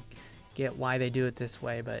I forget why they do it this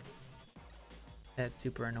way, but that's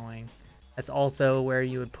super annoying. That's also where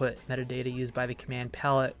you would put metadata used by the command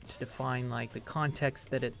palette to define like the context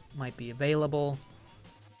that it might be available.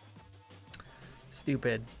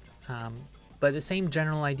 Stupid. But the same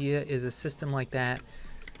general idea is a system like that,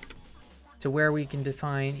 to where we can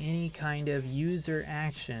define any kind of user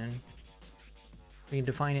action. We can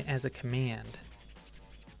define it as a command.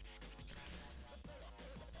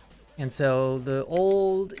 And so the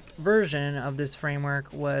old version of this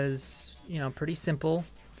framework was, you know, pretty simple.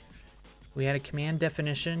 We had a command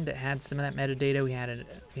definition that had some of that metadata. We had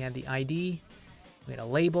the ID, we had a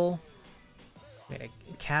label, we had a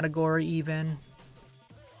category even,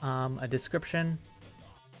 a description,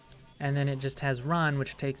 and then it just has run,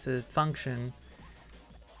 which takes a function.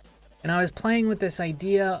 And I was playing with this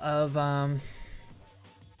idea of,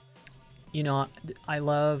 you know, I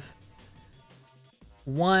love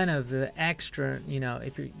one of the extra, you know,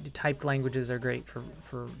 if the typed languages are great for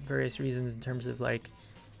various reasons in terms of like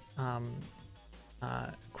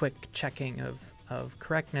quick checking of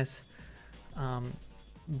correctness,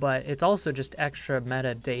 but it's also just extra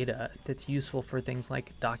metadata that's useful for things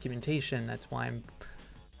like documentation. That's why I'm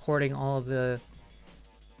porting all of the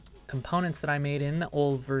components that I made in the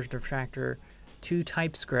old version of Tractor to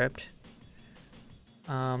TypeScript,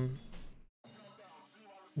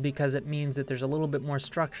 because it means that there's a little bit more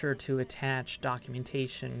structure to attach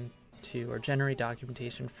documentation to, or generate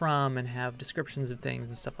documentation from, and have descriptions of things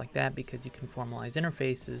and stuff like that, because you can formalize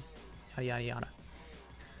interfaces, yada yada yada.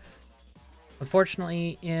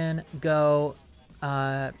 Unfortunately, in Go,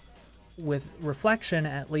 with reflection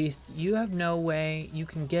at least, you have no way, you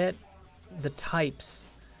can get the types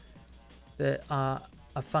that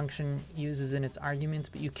a function uses in its arguments,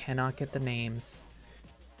 but you cannot get the names,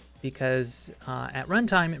 because at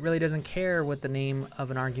runtime it really doesn't care what the name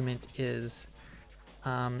of an argument is.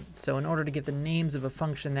 So in order to get the names of a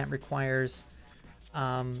function, that requires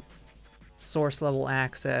source level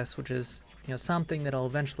access, which is, you know, something that'll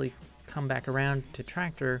eventually come back around to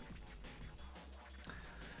Tractor.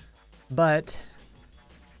 But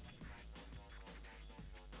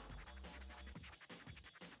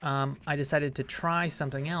I decided to try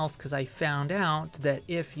something else, because I found out that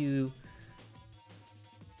if you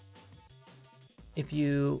have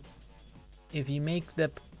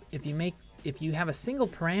a single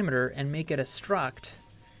parameter and make it a struct,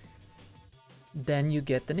 then you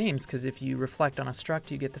get the names, because if you reflect on a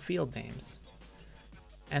struct, you get the field names.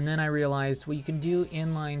 And then I realized, well, you can do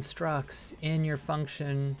inline structs in your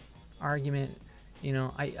function argument. You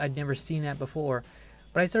know, I'd never seen that before,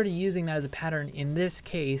 but I started using that as a pattern in this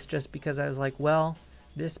case, just because I was like, well,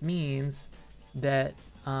 this means that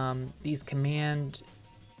these command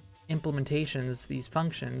implementations, these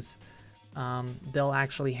functions, they'll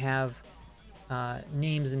actually have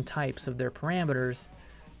names and types of their parameters,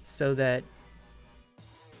 so that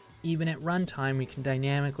even at runtime we can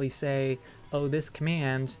dynamically say, oh, this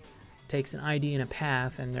command takes an ID and a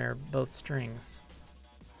path, and they're both strings.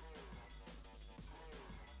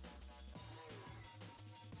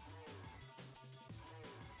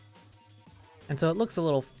 And so it looks a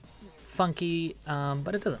little funky,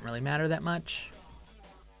 but it doesn't really matter that much.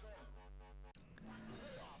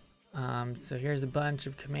 So here's a bunch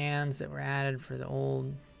of commands that were added for the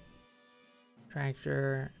old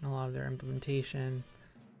Tractor and a lot of their implementation.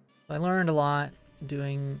 So I learned a lot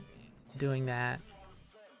doing that.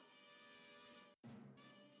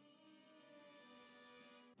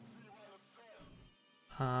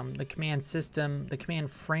 The command system, the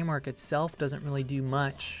command framework itself doesn't really do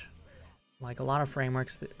much. Like a lot of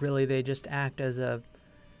frameworks, that really they just act as a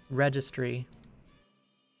registry.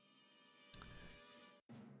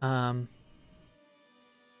 And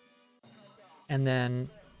then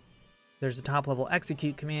there's a top level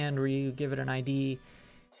execute command where you give it an ID,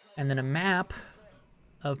 and then a map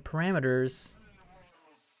of parameters,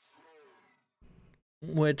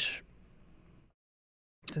 which,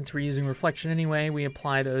 since we're using reflection anyway, we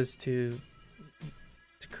apply those to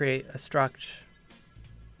create a struct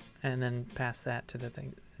and then pass that to the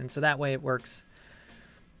thing. And so that way it works.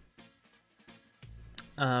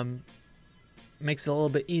 Makes it a little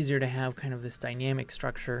bit easier to have kind of this dynamic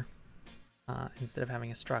structure instead of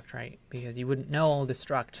having a struct, right? Because you wouldn't know the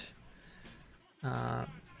struct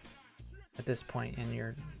at this point, and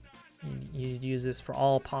you use this for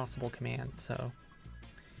all possible commands. So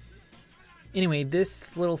anyway,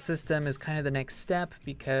 this little system is kind of the next step,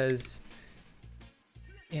 because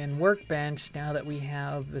in Workbench, now that we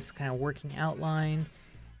have this kind of working outline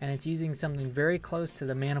and it's using something very close to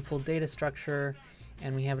the manifold data structure,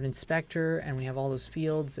 and we have an inspector, and we have all those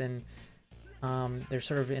fields, and they're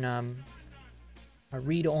sort of in a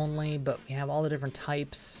read only, but we have all the different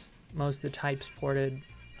types, most of the types ported.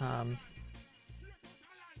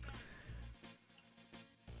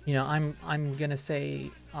 You know, I'm gonna say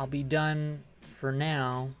I'll be done for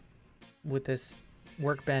now with this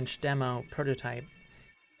workbench demo prototype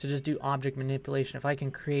to just do object manipulation. If I can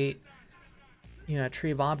create, you know, a tree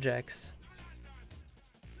of objects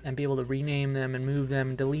and be able to rename them and move them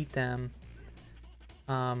and delete them,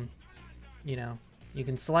 you know, you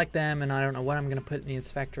can select them, and I don't know what I'm going to put in the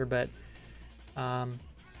inspector, but you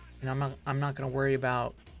know, I'm not going to worry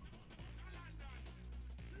about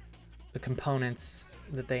the components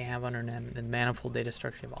that they have under them, the manifold data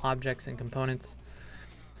structure of objects and components.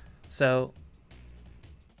 So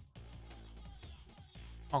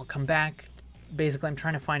I'll come back. Basically, I'm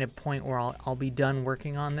trying to find a point where I'll be done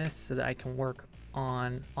working on this so that I can work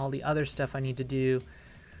on all the other stuff I need to do.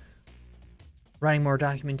 Writing more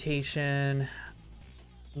documentation,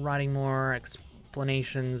 writing more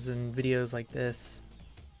explanations and videos like this.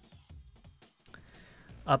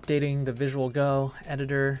 Updating the Visual Go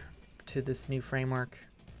editor to this new framework,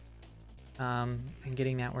 and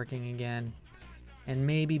getting that working again. And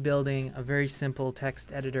maybe building a very simple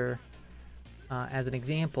text editor as an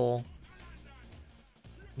example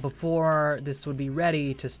before this would be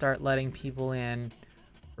ready to start letting people in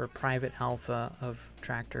for private alpha of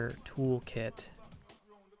Tractor Toolkit.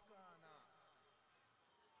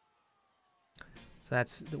 So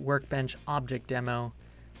that's the workbench object demo,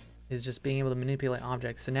 is just being able to manipulate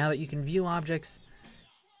objects. So now that you can view objects,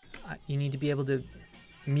 you need to be able to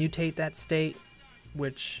mutate that state,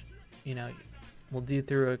 which, you know, we'll do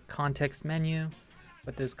through a context menu,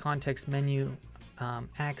 but those context menu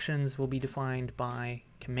actions will be defined by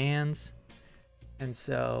commands. And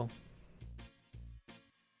so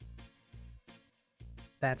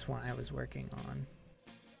that's what I was working on.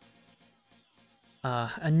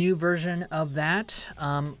 A new version of that.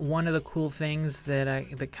 One of the cool things that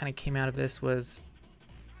kind of came out of this was,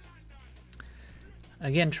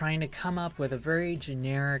 again, trying to come up with a very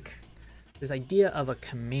generic, this idea of a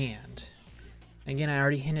command. Again, I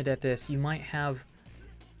already hinted at this. You might have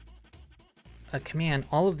a command.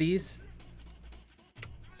 All of these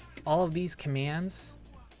commands,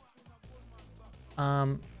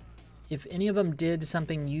 if any of them did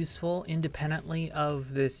something useful independently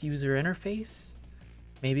of this user interface,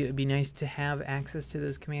 maybe it would be nice to have access to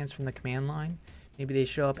those commands from the command line. Maybe they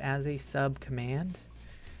show up as a sub command.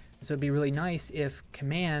 So it'd be really nice if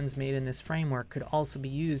commands made in this framework could also be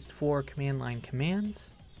used for command line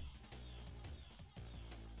commands.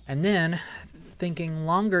 And then thinking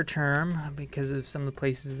longer term, because of some of the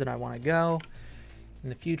places that I want to go in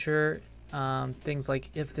the future, things like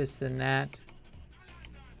if this then that,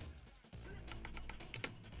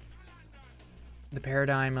 the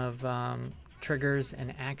paradigm of triggers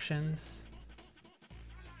and actions,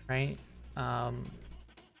 right?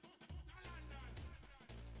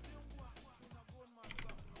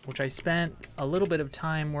 Which I spent a little bit of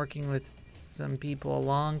time working with some people a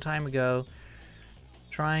long time ago,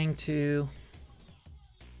 trying to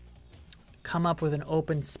come up with an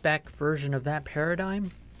open spec version of that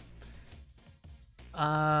paradigm.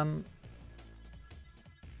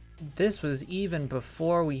 This was even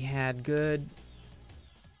before we had good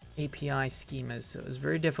API schemas, so it was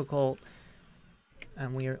very difficult,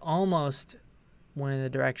 and we almost went in the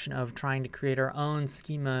direction of trying to create our own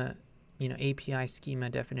schema, you know, API schema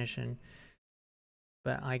definition,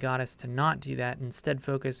 but I got us to not do that, instead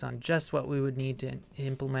focus on just what we would need to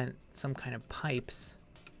implement some kind of pipes.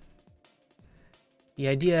 The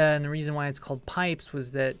idea and the reason why it's called pipes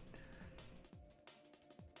was that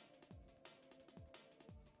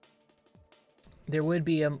there would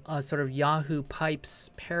be a sort of Yahoo pipes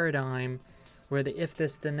paradigm where the if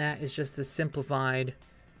this then that is just a simplified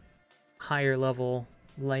higher level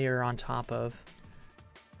layer on top of.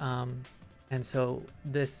 And so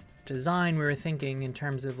this design, we were thinking in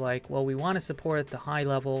terms of like, well, we want to support the high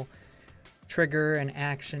level trigger and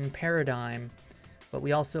action paradigm, but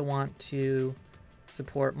we also want to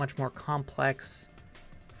support much more complex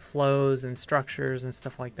flows and structures and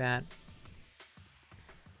stuff like that.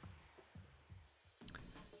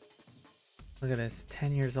 Look at this,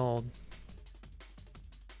 10 years old.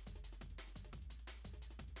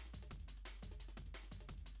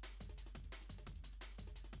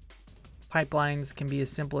 Pipelines can be as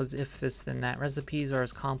simple as if this then that. Recipes are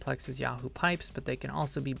as complex as Yahoo pipes, but they can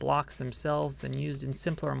also be blocks themselves and used in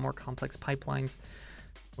simpler and more complex pipelines.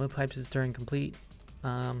 Web pipes is Turing complete.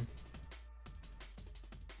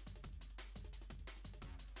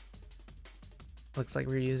 Looks like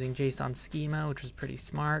we're using JSON schema, which is pretty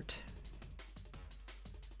smart.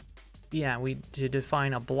 Yeah, to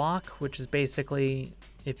define a block, which is basically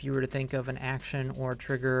if you were to think of an action or a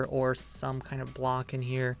trigger or some kind of block in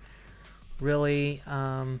here, really,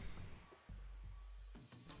 you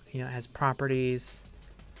know, it has properties.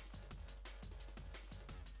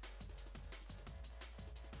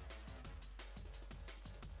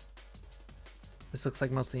 This looks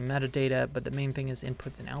like mostly metadata, but the main thing is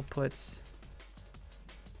inputs and outputs.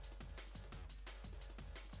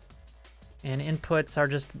 And inputs are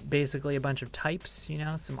just basically a bunch of types, you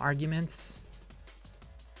know, some arguments.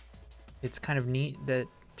 It's kind of neat that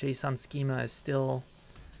JSON schema is still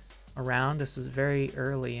around. This was very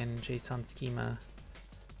early in JSON schema.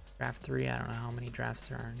 Draft 3, I don't know how many drafts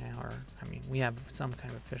there are now, or, I mean, we have some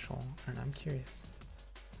kind of official, I don't know, I'm curious.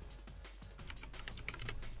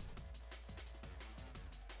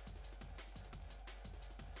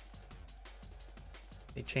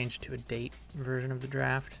 They changed to a date version of the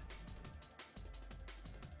draft.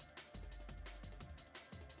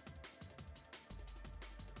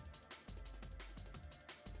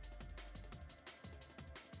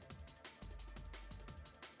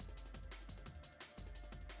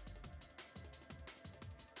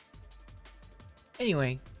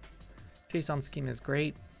 Anyway, JSON schema is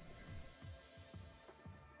great.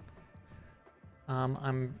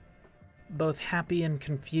 I'm both happy and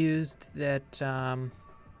confused that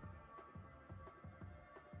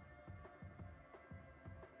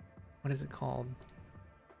what is it called?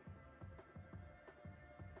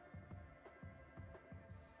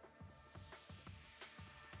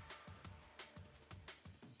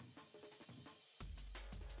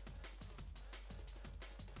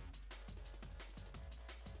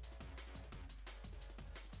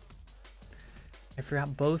 I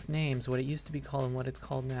forgot both names, what it used to be called and what it's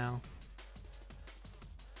called now.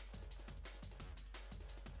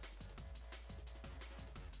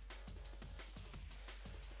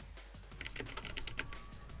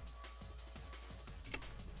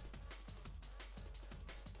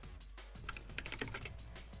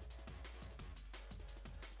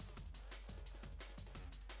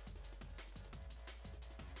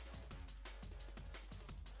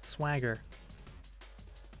 Swagger.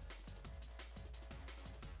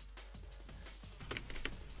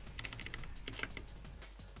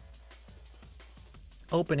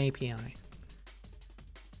 Open API.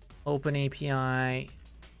 Open API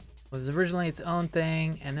was originally its own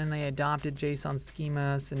thing, and then they adopted JSON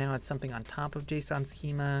schema, so now it's something on top of JSON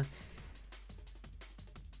schema.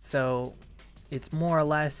 So it's more or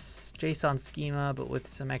less JSON schema, but with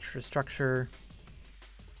some extra structure.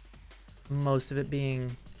 Most of it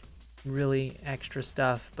being really extra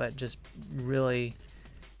stuff, but just really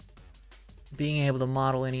being able to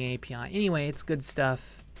model any API. Anyway, it's good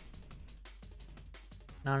stuff.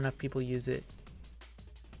 Not enough people use it.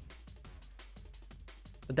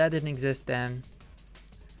 But that didn't exist then.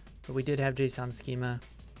 But we did have JSON schema.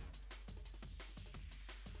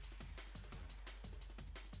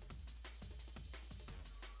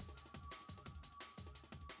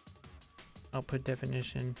 Output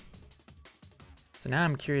definition. So now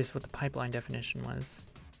I'm curious what the pipeline definition was.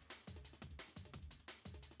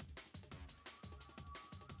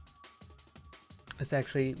 This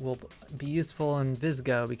actually will be useful in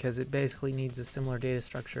VisGo because it basically needs a similar data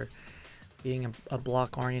structure, being a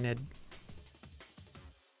block-oriented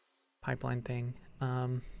pipeline thing.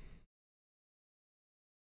 So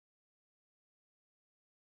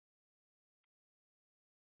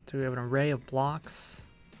we have an array of blocks.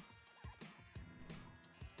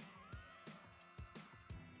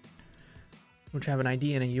 Which have an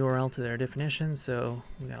ID and a URL to their definition. So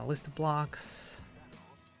we got a list of blocks.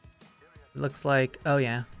 It looks like, oh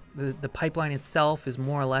yeah, the pipeline itself is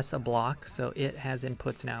more or less a block, so it has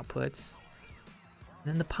inputs and outputs.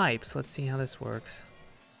 And then the pipes, let's see how this works.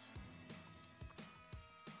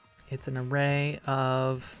 It's an array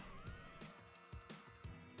of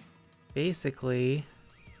basically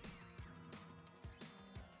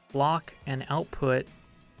block and output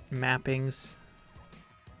mappings.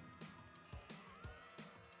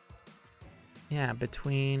 Yeah,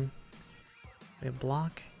 between a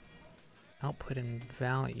block, output, and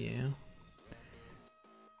value.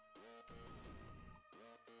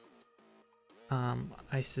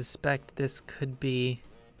 I suspect this could be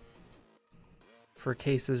for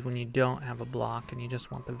cases when you don't have a block and you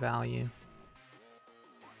just want the value.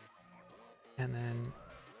 And then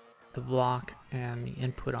the block and the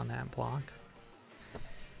input on that block.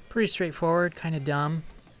 Pretty straightforward, kind of dumb,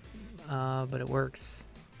 but it works.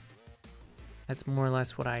 That's more or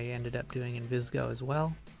less what I ended up doing in VisGo as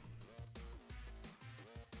well.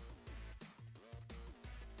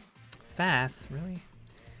 fast, really.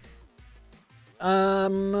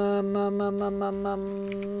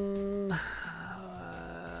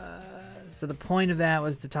 So the point of that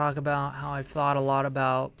was to talk about how I've thought a lot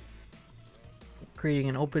about creating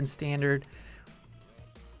an open standard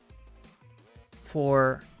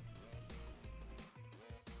for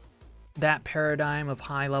that paradigm of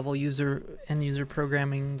high-level end user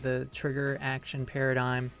programming, the trigger action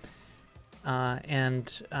paradigm, and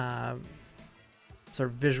sort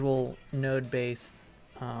of visual node-based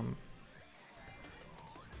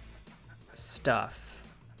stuff.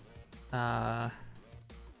 And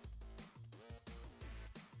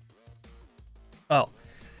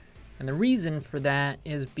the reason for that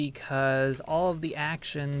is because all of the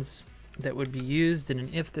actions that would be used in an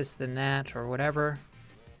if this then that or whatever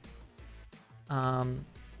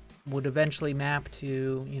would eventually map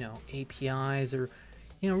to, you know, APIs or,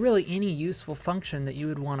 you know, really any useful function that you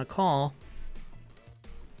would want to call.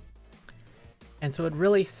 And so it'd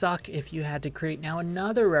really suck if you had to create now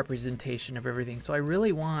another representation of everything. So I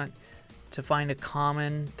really want to find a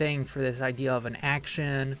common thing for this idea of an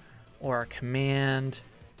action or a command,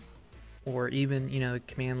 or even, you know,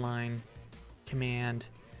 command line command.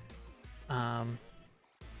 And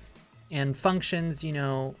functions, you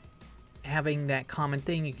know, having that common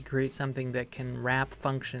thing, you could create something that can wrap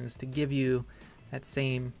functions to give you that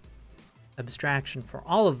same abstraction for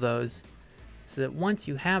all of those, so that once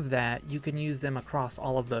you have that, you can use them across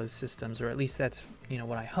all of those systems, or at least that's, you know,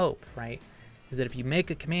 what I hope, right? Is that if you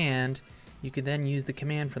make a command, you can then use the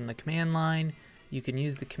command from the command line, you can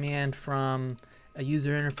use the command from a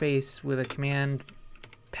user interface with a command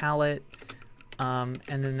palette, and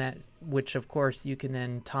then that, which of course you can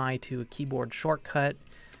then tie to a keyboard shortcut,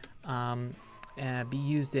 and be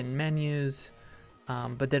used in menus,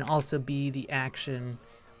 but then also be the action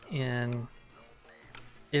in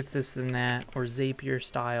if this then that or Zapier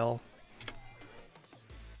style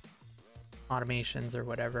automations or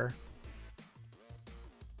whatever.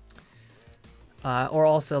 Or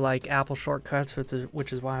also like Apple shortcuts,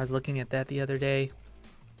 which is why I was looking at that the other day.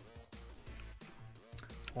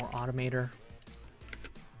 Or Automator.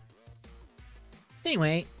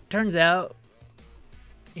 Anyway, turns out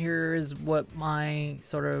here's what my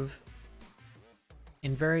sort of,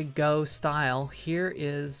 in very Go style, here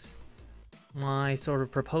is my sort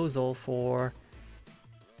of proposal for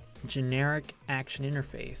generic action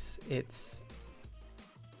interface. It's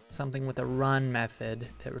something with a run method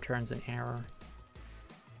that returns an error.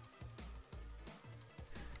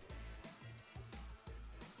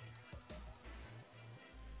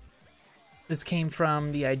 This came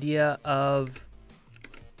from the idea of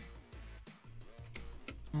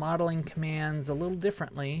modeling commands a little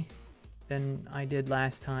differently than I did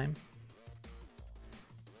last time,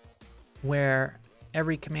 where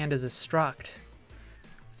every command is a struct.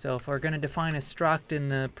 So if we're going to define a struct in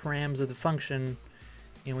the params of the function,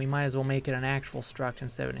 you know, we might as well make it an actual struct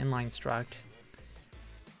instead of an inline struct.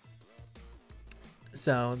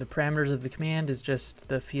 So the parameters of the command is just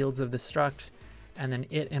the fields of the struct, and then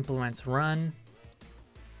it implements run,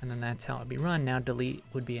 and then that's how it would be run. Now delete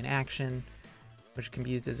would be an action, which can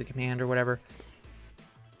be used as a command or whatever.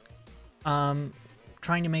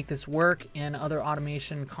 Trying to make this work in other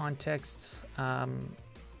automation contexts,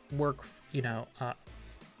 work, you know,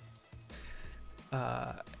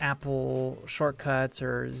 Apple shortcuts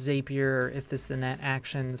or Zapier, or if this then that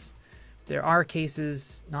actions. There are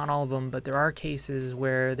cases, not all of them, but there are cases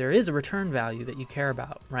where there is a return value that you care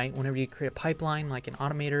about, right? Whenever you create a pipeline, like an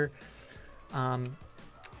Automator,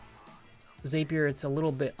 Zapier, it's a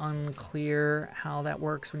little bit unclear how that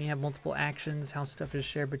works when you have multiple actions, how stuff is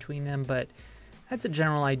shared between them, but that's a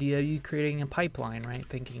general idea of you creating a pipeline, right?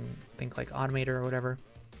 Think like Automator or whatever.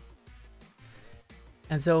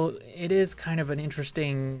 And so it is kind of an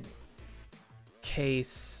interesting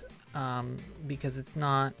case, because it's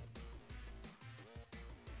not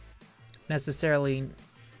necessarily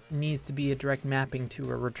needs to be a direct mapping to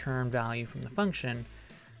a return value from the function.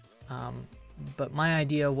 But my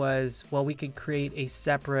idea was, well, we could create a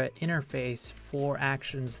separate interface for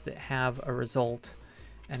actions that have a result,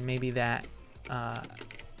 and maybe that,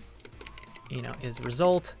 you know, is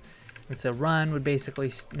result. And so run would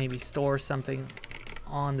basically maybe store something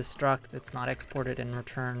on the struct that's not exported and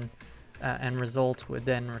return, and result would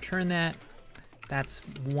then return that. That's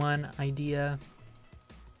one idea.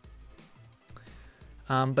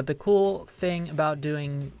 But the cool thing about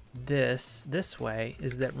doing this way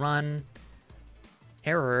is that run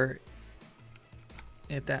error,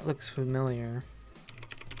 if that looks familiar,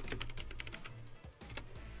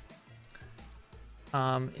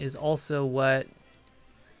 is also what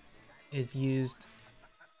is used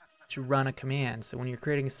to run a command. So when you're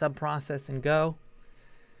creating a subprocess in Go,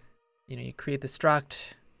 you create the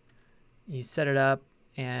struct, you set it up,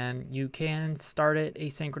 and you can start it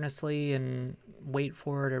asynchronously and wait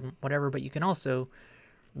for it or whatever, but you can also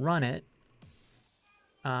run it,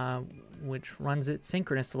 which runs it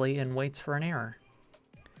synchronously and waits for an error.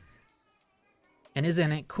 And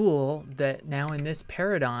isn't it cool that now in this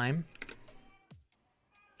paradigm,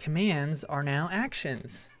 commands are now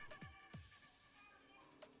actions?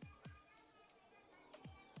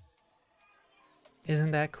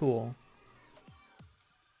 Isn't that cool?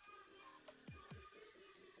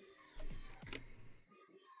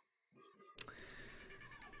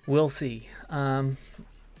 We'll see. But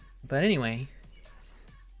anyway,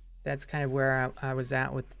 that's kind of where I was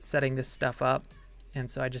at with setting this stuff up. And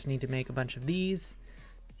so I just need to make a bunch of these.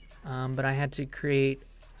 But I had to create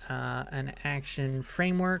an action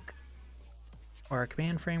framework or a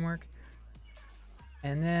command framework.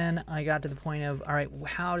 And then I got to the point of, all right,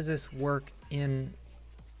 how does this work in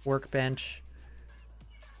Workbench?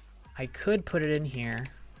 I could put it in here,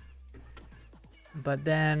 but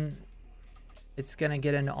then it's going to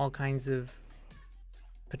get into all kinds of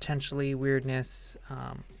potentially weirdness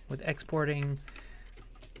with exporting.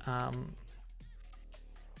 I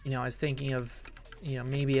was thinking of,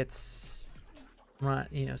 maybe it's run,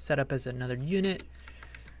 set up as another unit.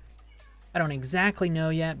 I don't exactly know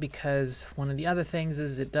yet, because one of the other things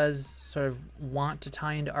is it does sort of want to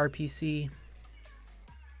tie into RPC,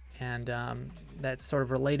 and that's sort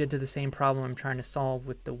of related to the same problem I'm trying to solve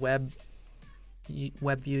with the web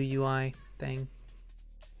view UI thing.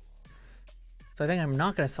 So I think I'm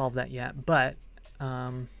not going to solve that yet, but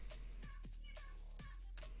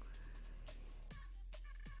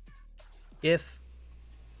if,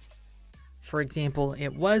 for example,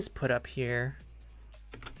 it was put up here,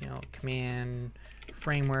 command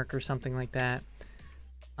framework or something like that,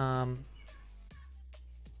 how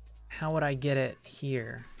would I get it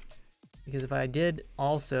here? Because if I did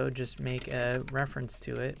also just make a reference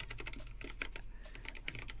to it,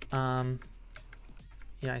 I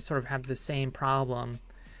sort of have the same problem.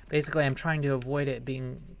 Basically, I'm trying to avoid it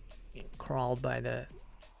being crawled by the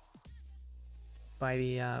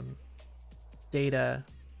data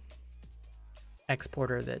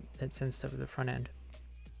exporter that sends stuff to the front end.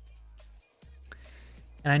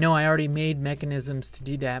 And I know I already made mechanisms to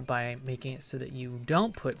do that by making it so that you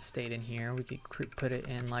don't put state in here. We could put it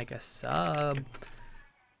in like a sub,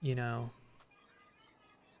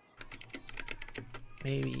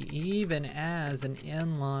 maybe even as an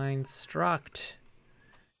inline struct.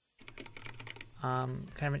 Kind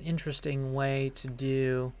of an interesting way to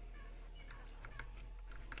do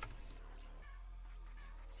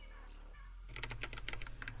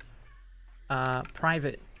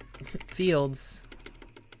private fields,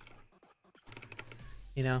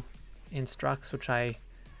 in structs, which I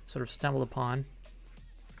sort of stumbled upon.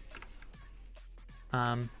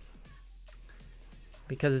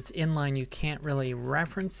 Because it's inline, you can't really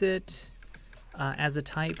reference it as a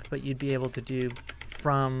type, but you'd be able to do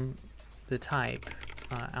from the type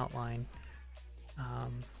outline.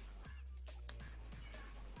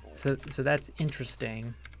 So that's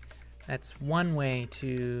interesting. That's one way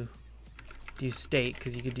to do state,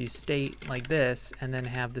 because you could do state like this and then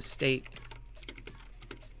have the state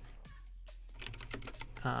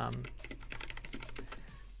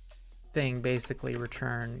thing basically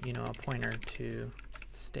return, a pointer to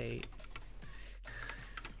state.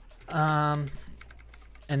 And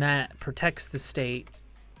that protects the state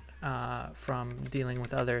from dealing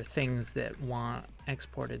with other things that want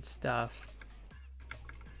exported stuff.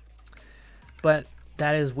 But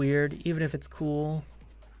that is weird, even if it's cool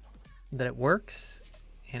that it works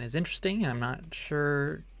and is interesting. I'm not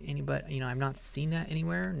sure anybody, I've not seen that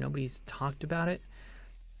anywhere. Nobody's talked about it.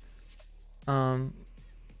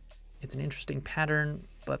 It's an interesting pattern,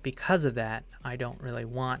 but because of that, I don't really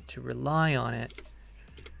want to rely on it,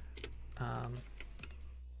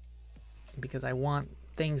 because I want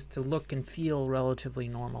things to look and feel relatively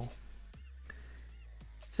normal.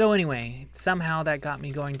 So anyway, somehow that got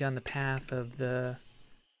me going down the path of the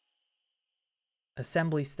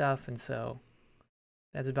assembly stuff, and so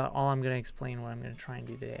that's about all I'm going to explain what I'm going to try and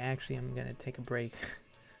do today. Actually, I'm going to take a break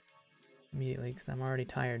immediately because I'm already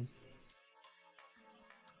tired.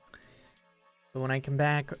 But when I come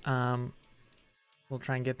back, we'll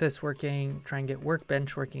try and get this working, try and get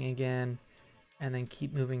Workbench working again, and then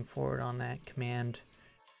keep moving forward on that command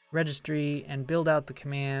registry and build out the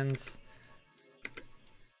commands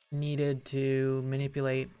needed to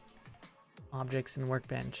manipulate objects in the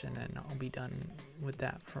Workbench, and then I'll be done with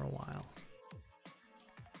that for a while.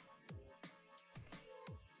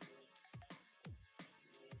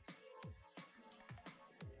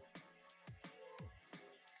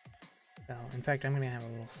 bell. In fact, I'm gonna have a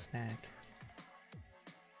little snack.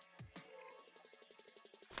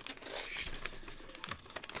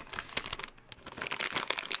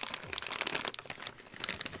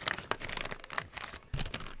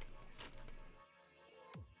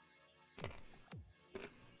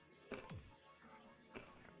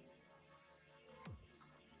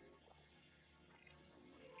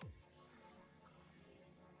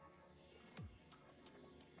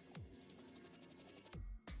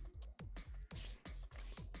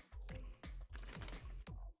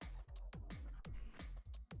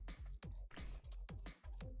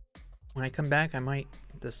 When I come back, I might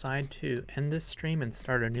decide to end this stream and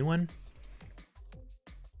start a new one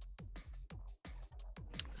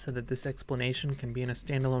so that this explanation can be in a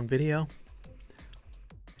standalone video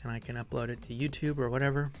and I can upload it to YouTube or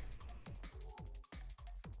whatever.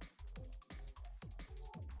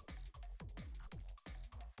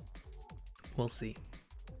 We'll see.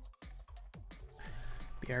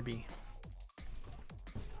 BRB.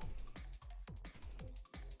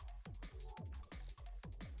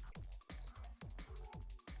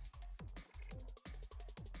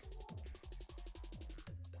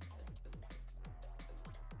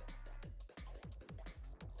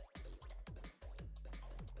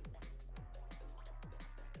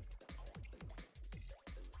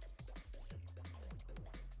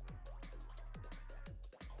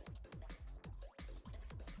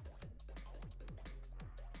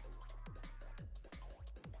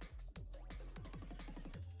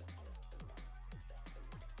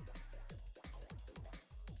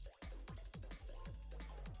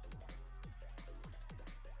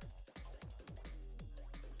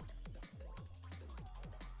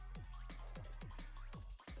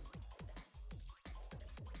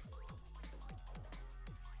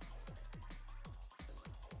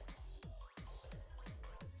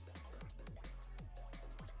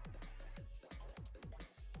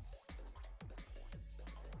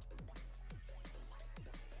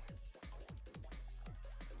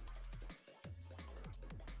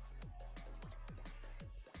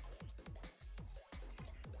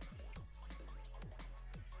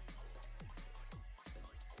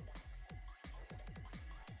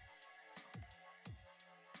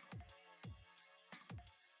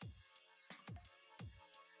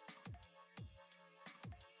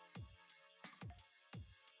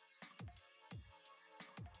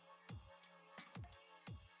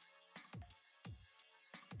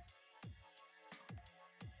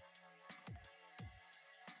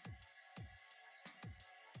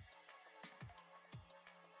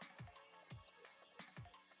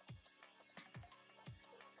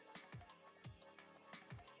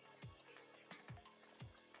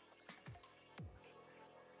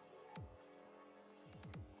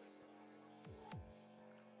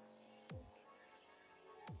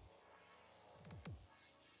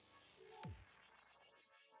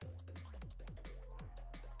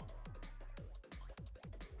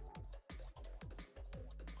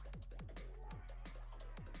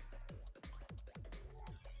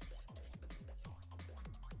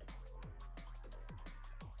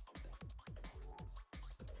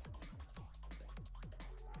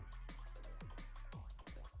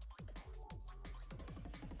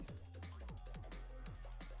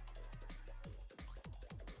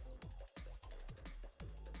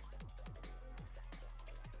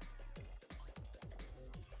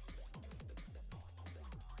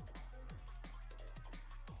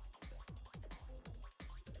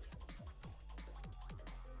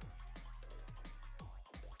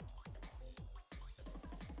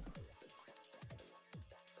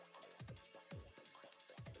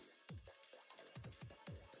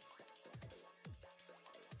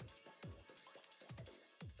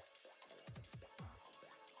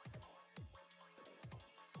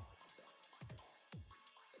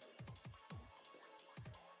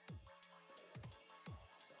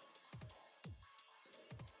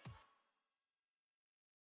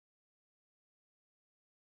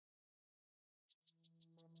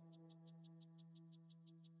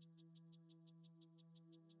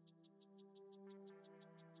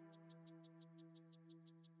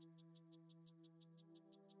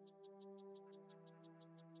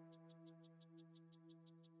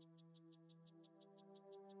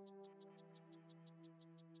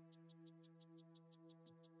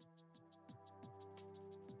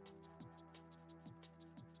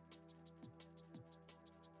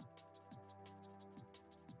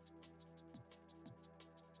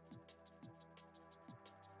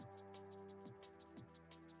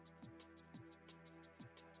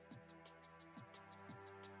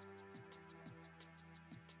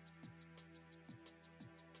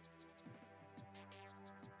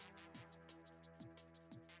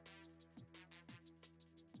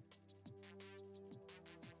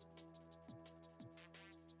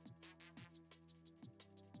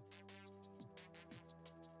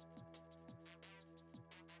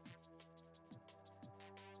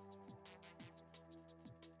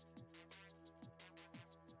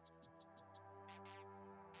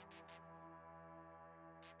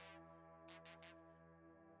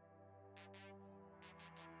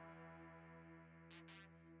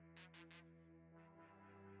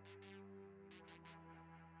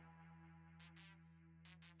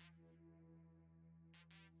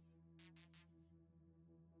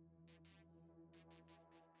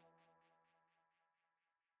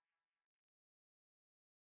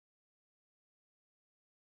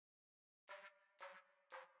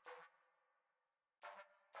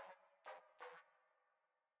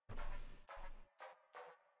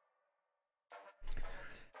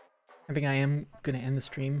 I think I am going to end the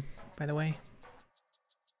stream, by the way.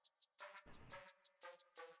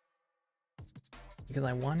 Because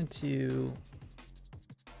I wanted to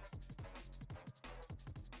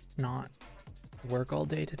not work all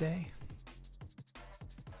day today.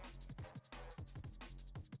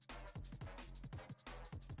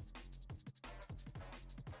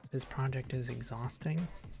 This project is exhausting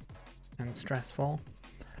and stressful.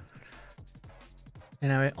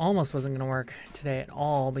 And I almost wasn't going to work today at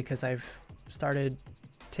all because I've started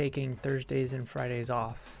taking Thursdays and Fridays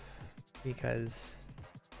off because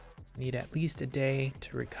I need at least a day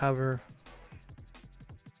to recover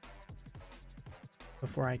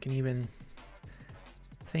before I can even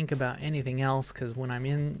think about anything else, because when I'm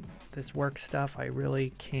in this work stuff, I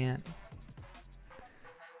really can't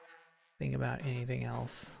think about anything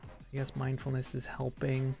else. I guess mindfulness is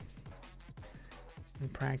helping in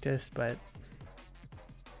practice, but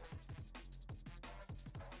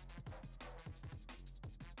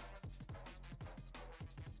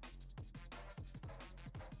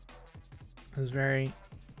I was very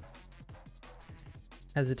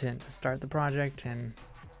hesitant to start the project, and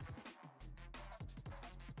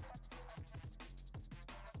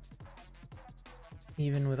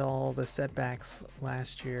even with all the setbacks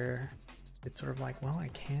last year, it's sort of like, well, I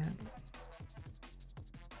can't.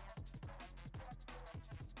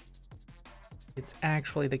 It's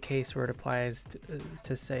actually the case where it applies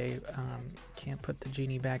to say, can't put the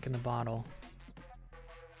genie back in the bottle.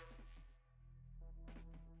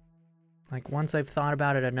 Like, once I've thought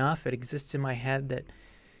about it enough, it exists in my head that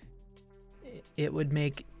it would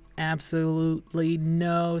make absolutely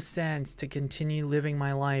no sense to continue living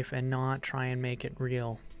my life and not try and make it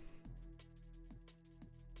real.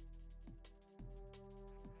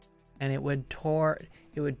 And it would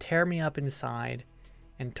tear me up inside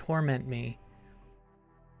and torment me,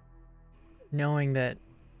 knowing that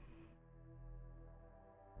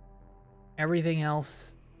everything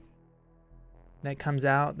else that comes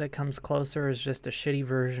out, that comes closer, is just a shitty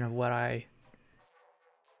version of what I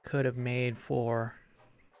could have made for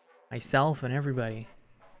myself and everybody.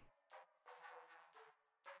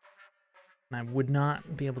 And I would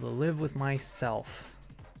not be able to live with myself.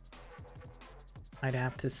 I'd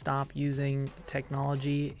have to stop using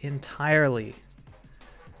technology entirely.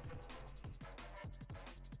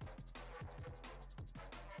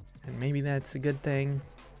 And maybe that's a good thing.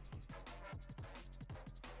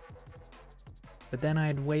 But then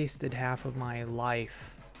I'd wasted half of my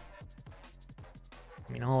life.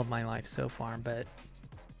 I mean, all of my life so far, but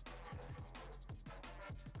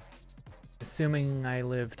assuming I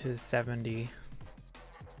live to 70,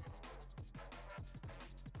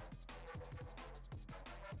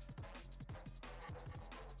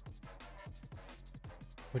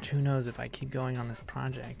 which who knows if I keep going on this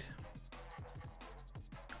project.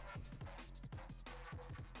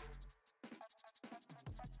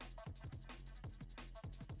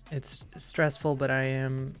 It's stressful, but I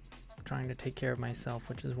am trying to take care of myself,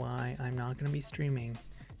 which is why I'm not going to be streaming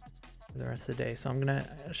for the rest of the day. So I'm going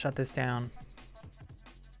to shut this down.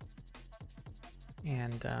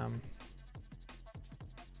 And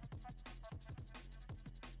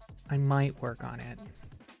I might work on it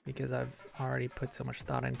because I've already put so much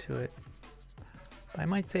thought into it. But I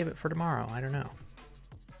might save it for tomorrow. I don't know.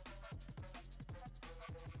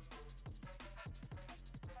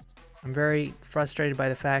 I'm very frustrated by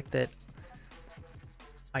the fact that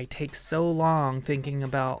I take so long thinking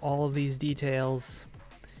about all of these details,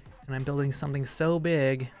 and I'm building something so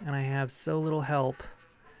big, and I have so little help,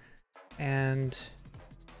 and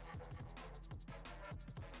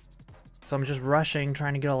so I'm just rushing,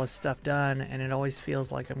 trying to get all this stuff done, and it always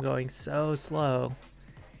feels like I'm going so slow.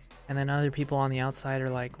 And then other people on the outside are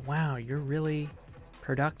like, wow, you're really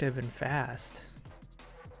productive and fast.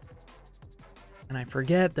 And I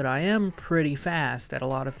forget that I am pretty fast at a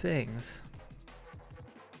lot of things.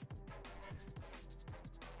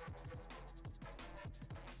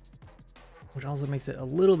 Which also makes it a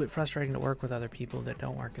little bit frustrating to work with other people that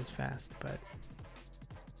don't work as fast, but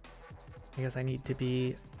I guess I need to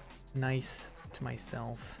be nice to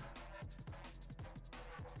myself.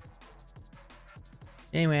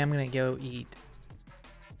 Anyway, I'm gonna go eat.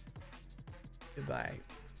 Goodbye.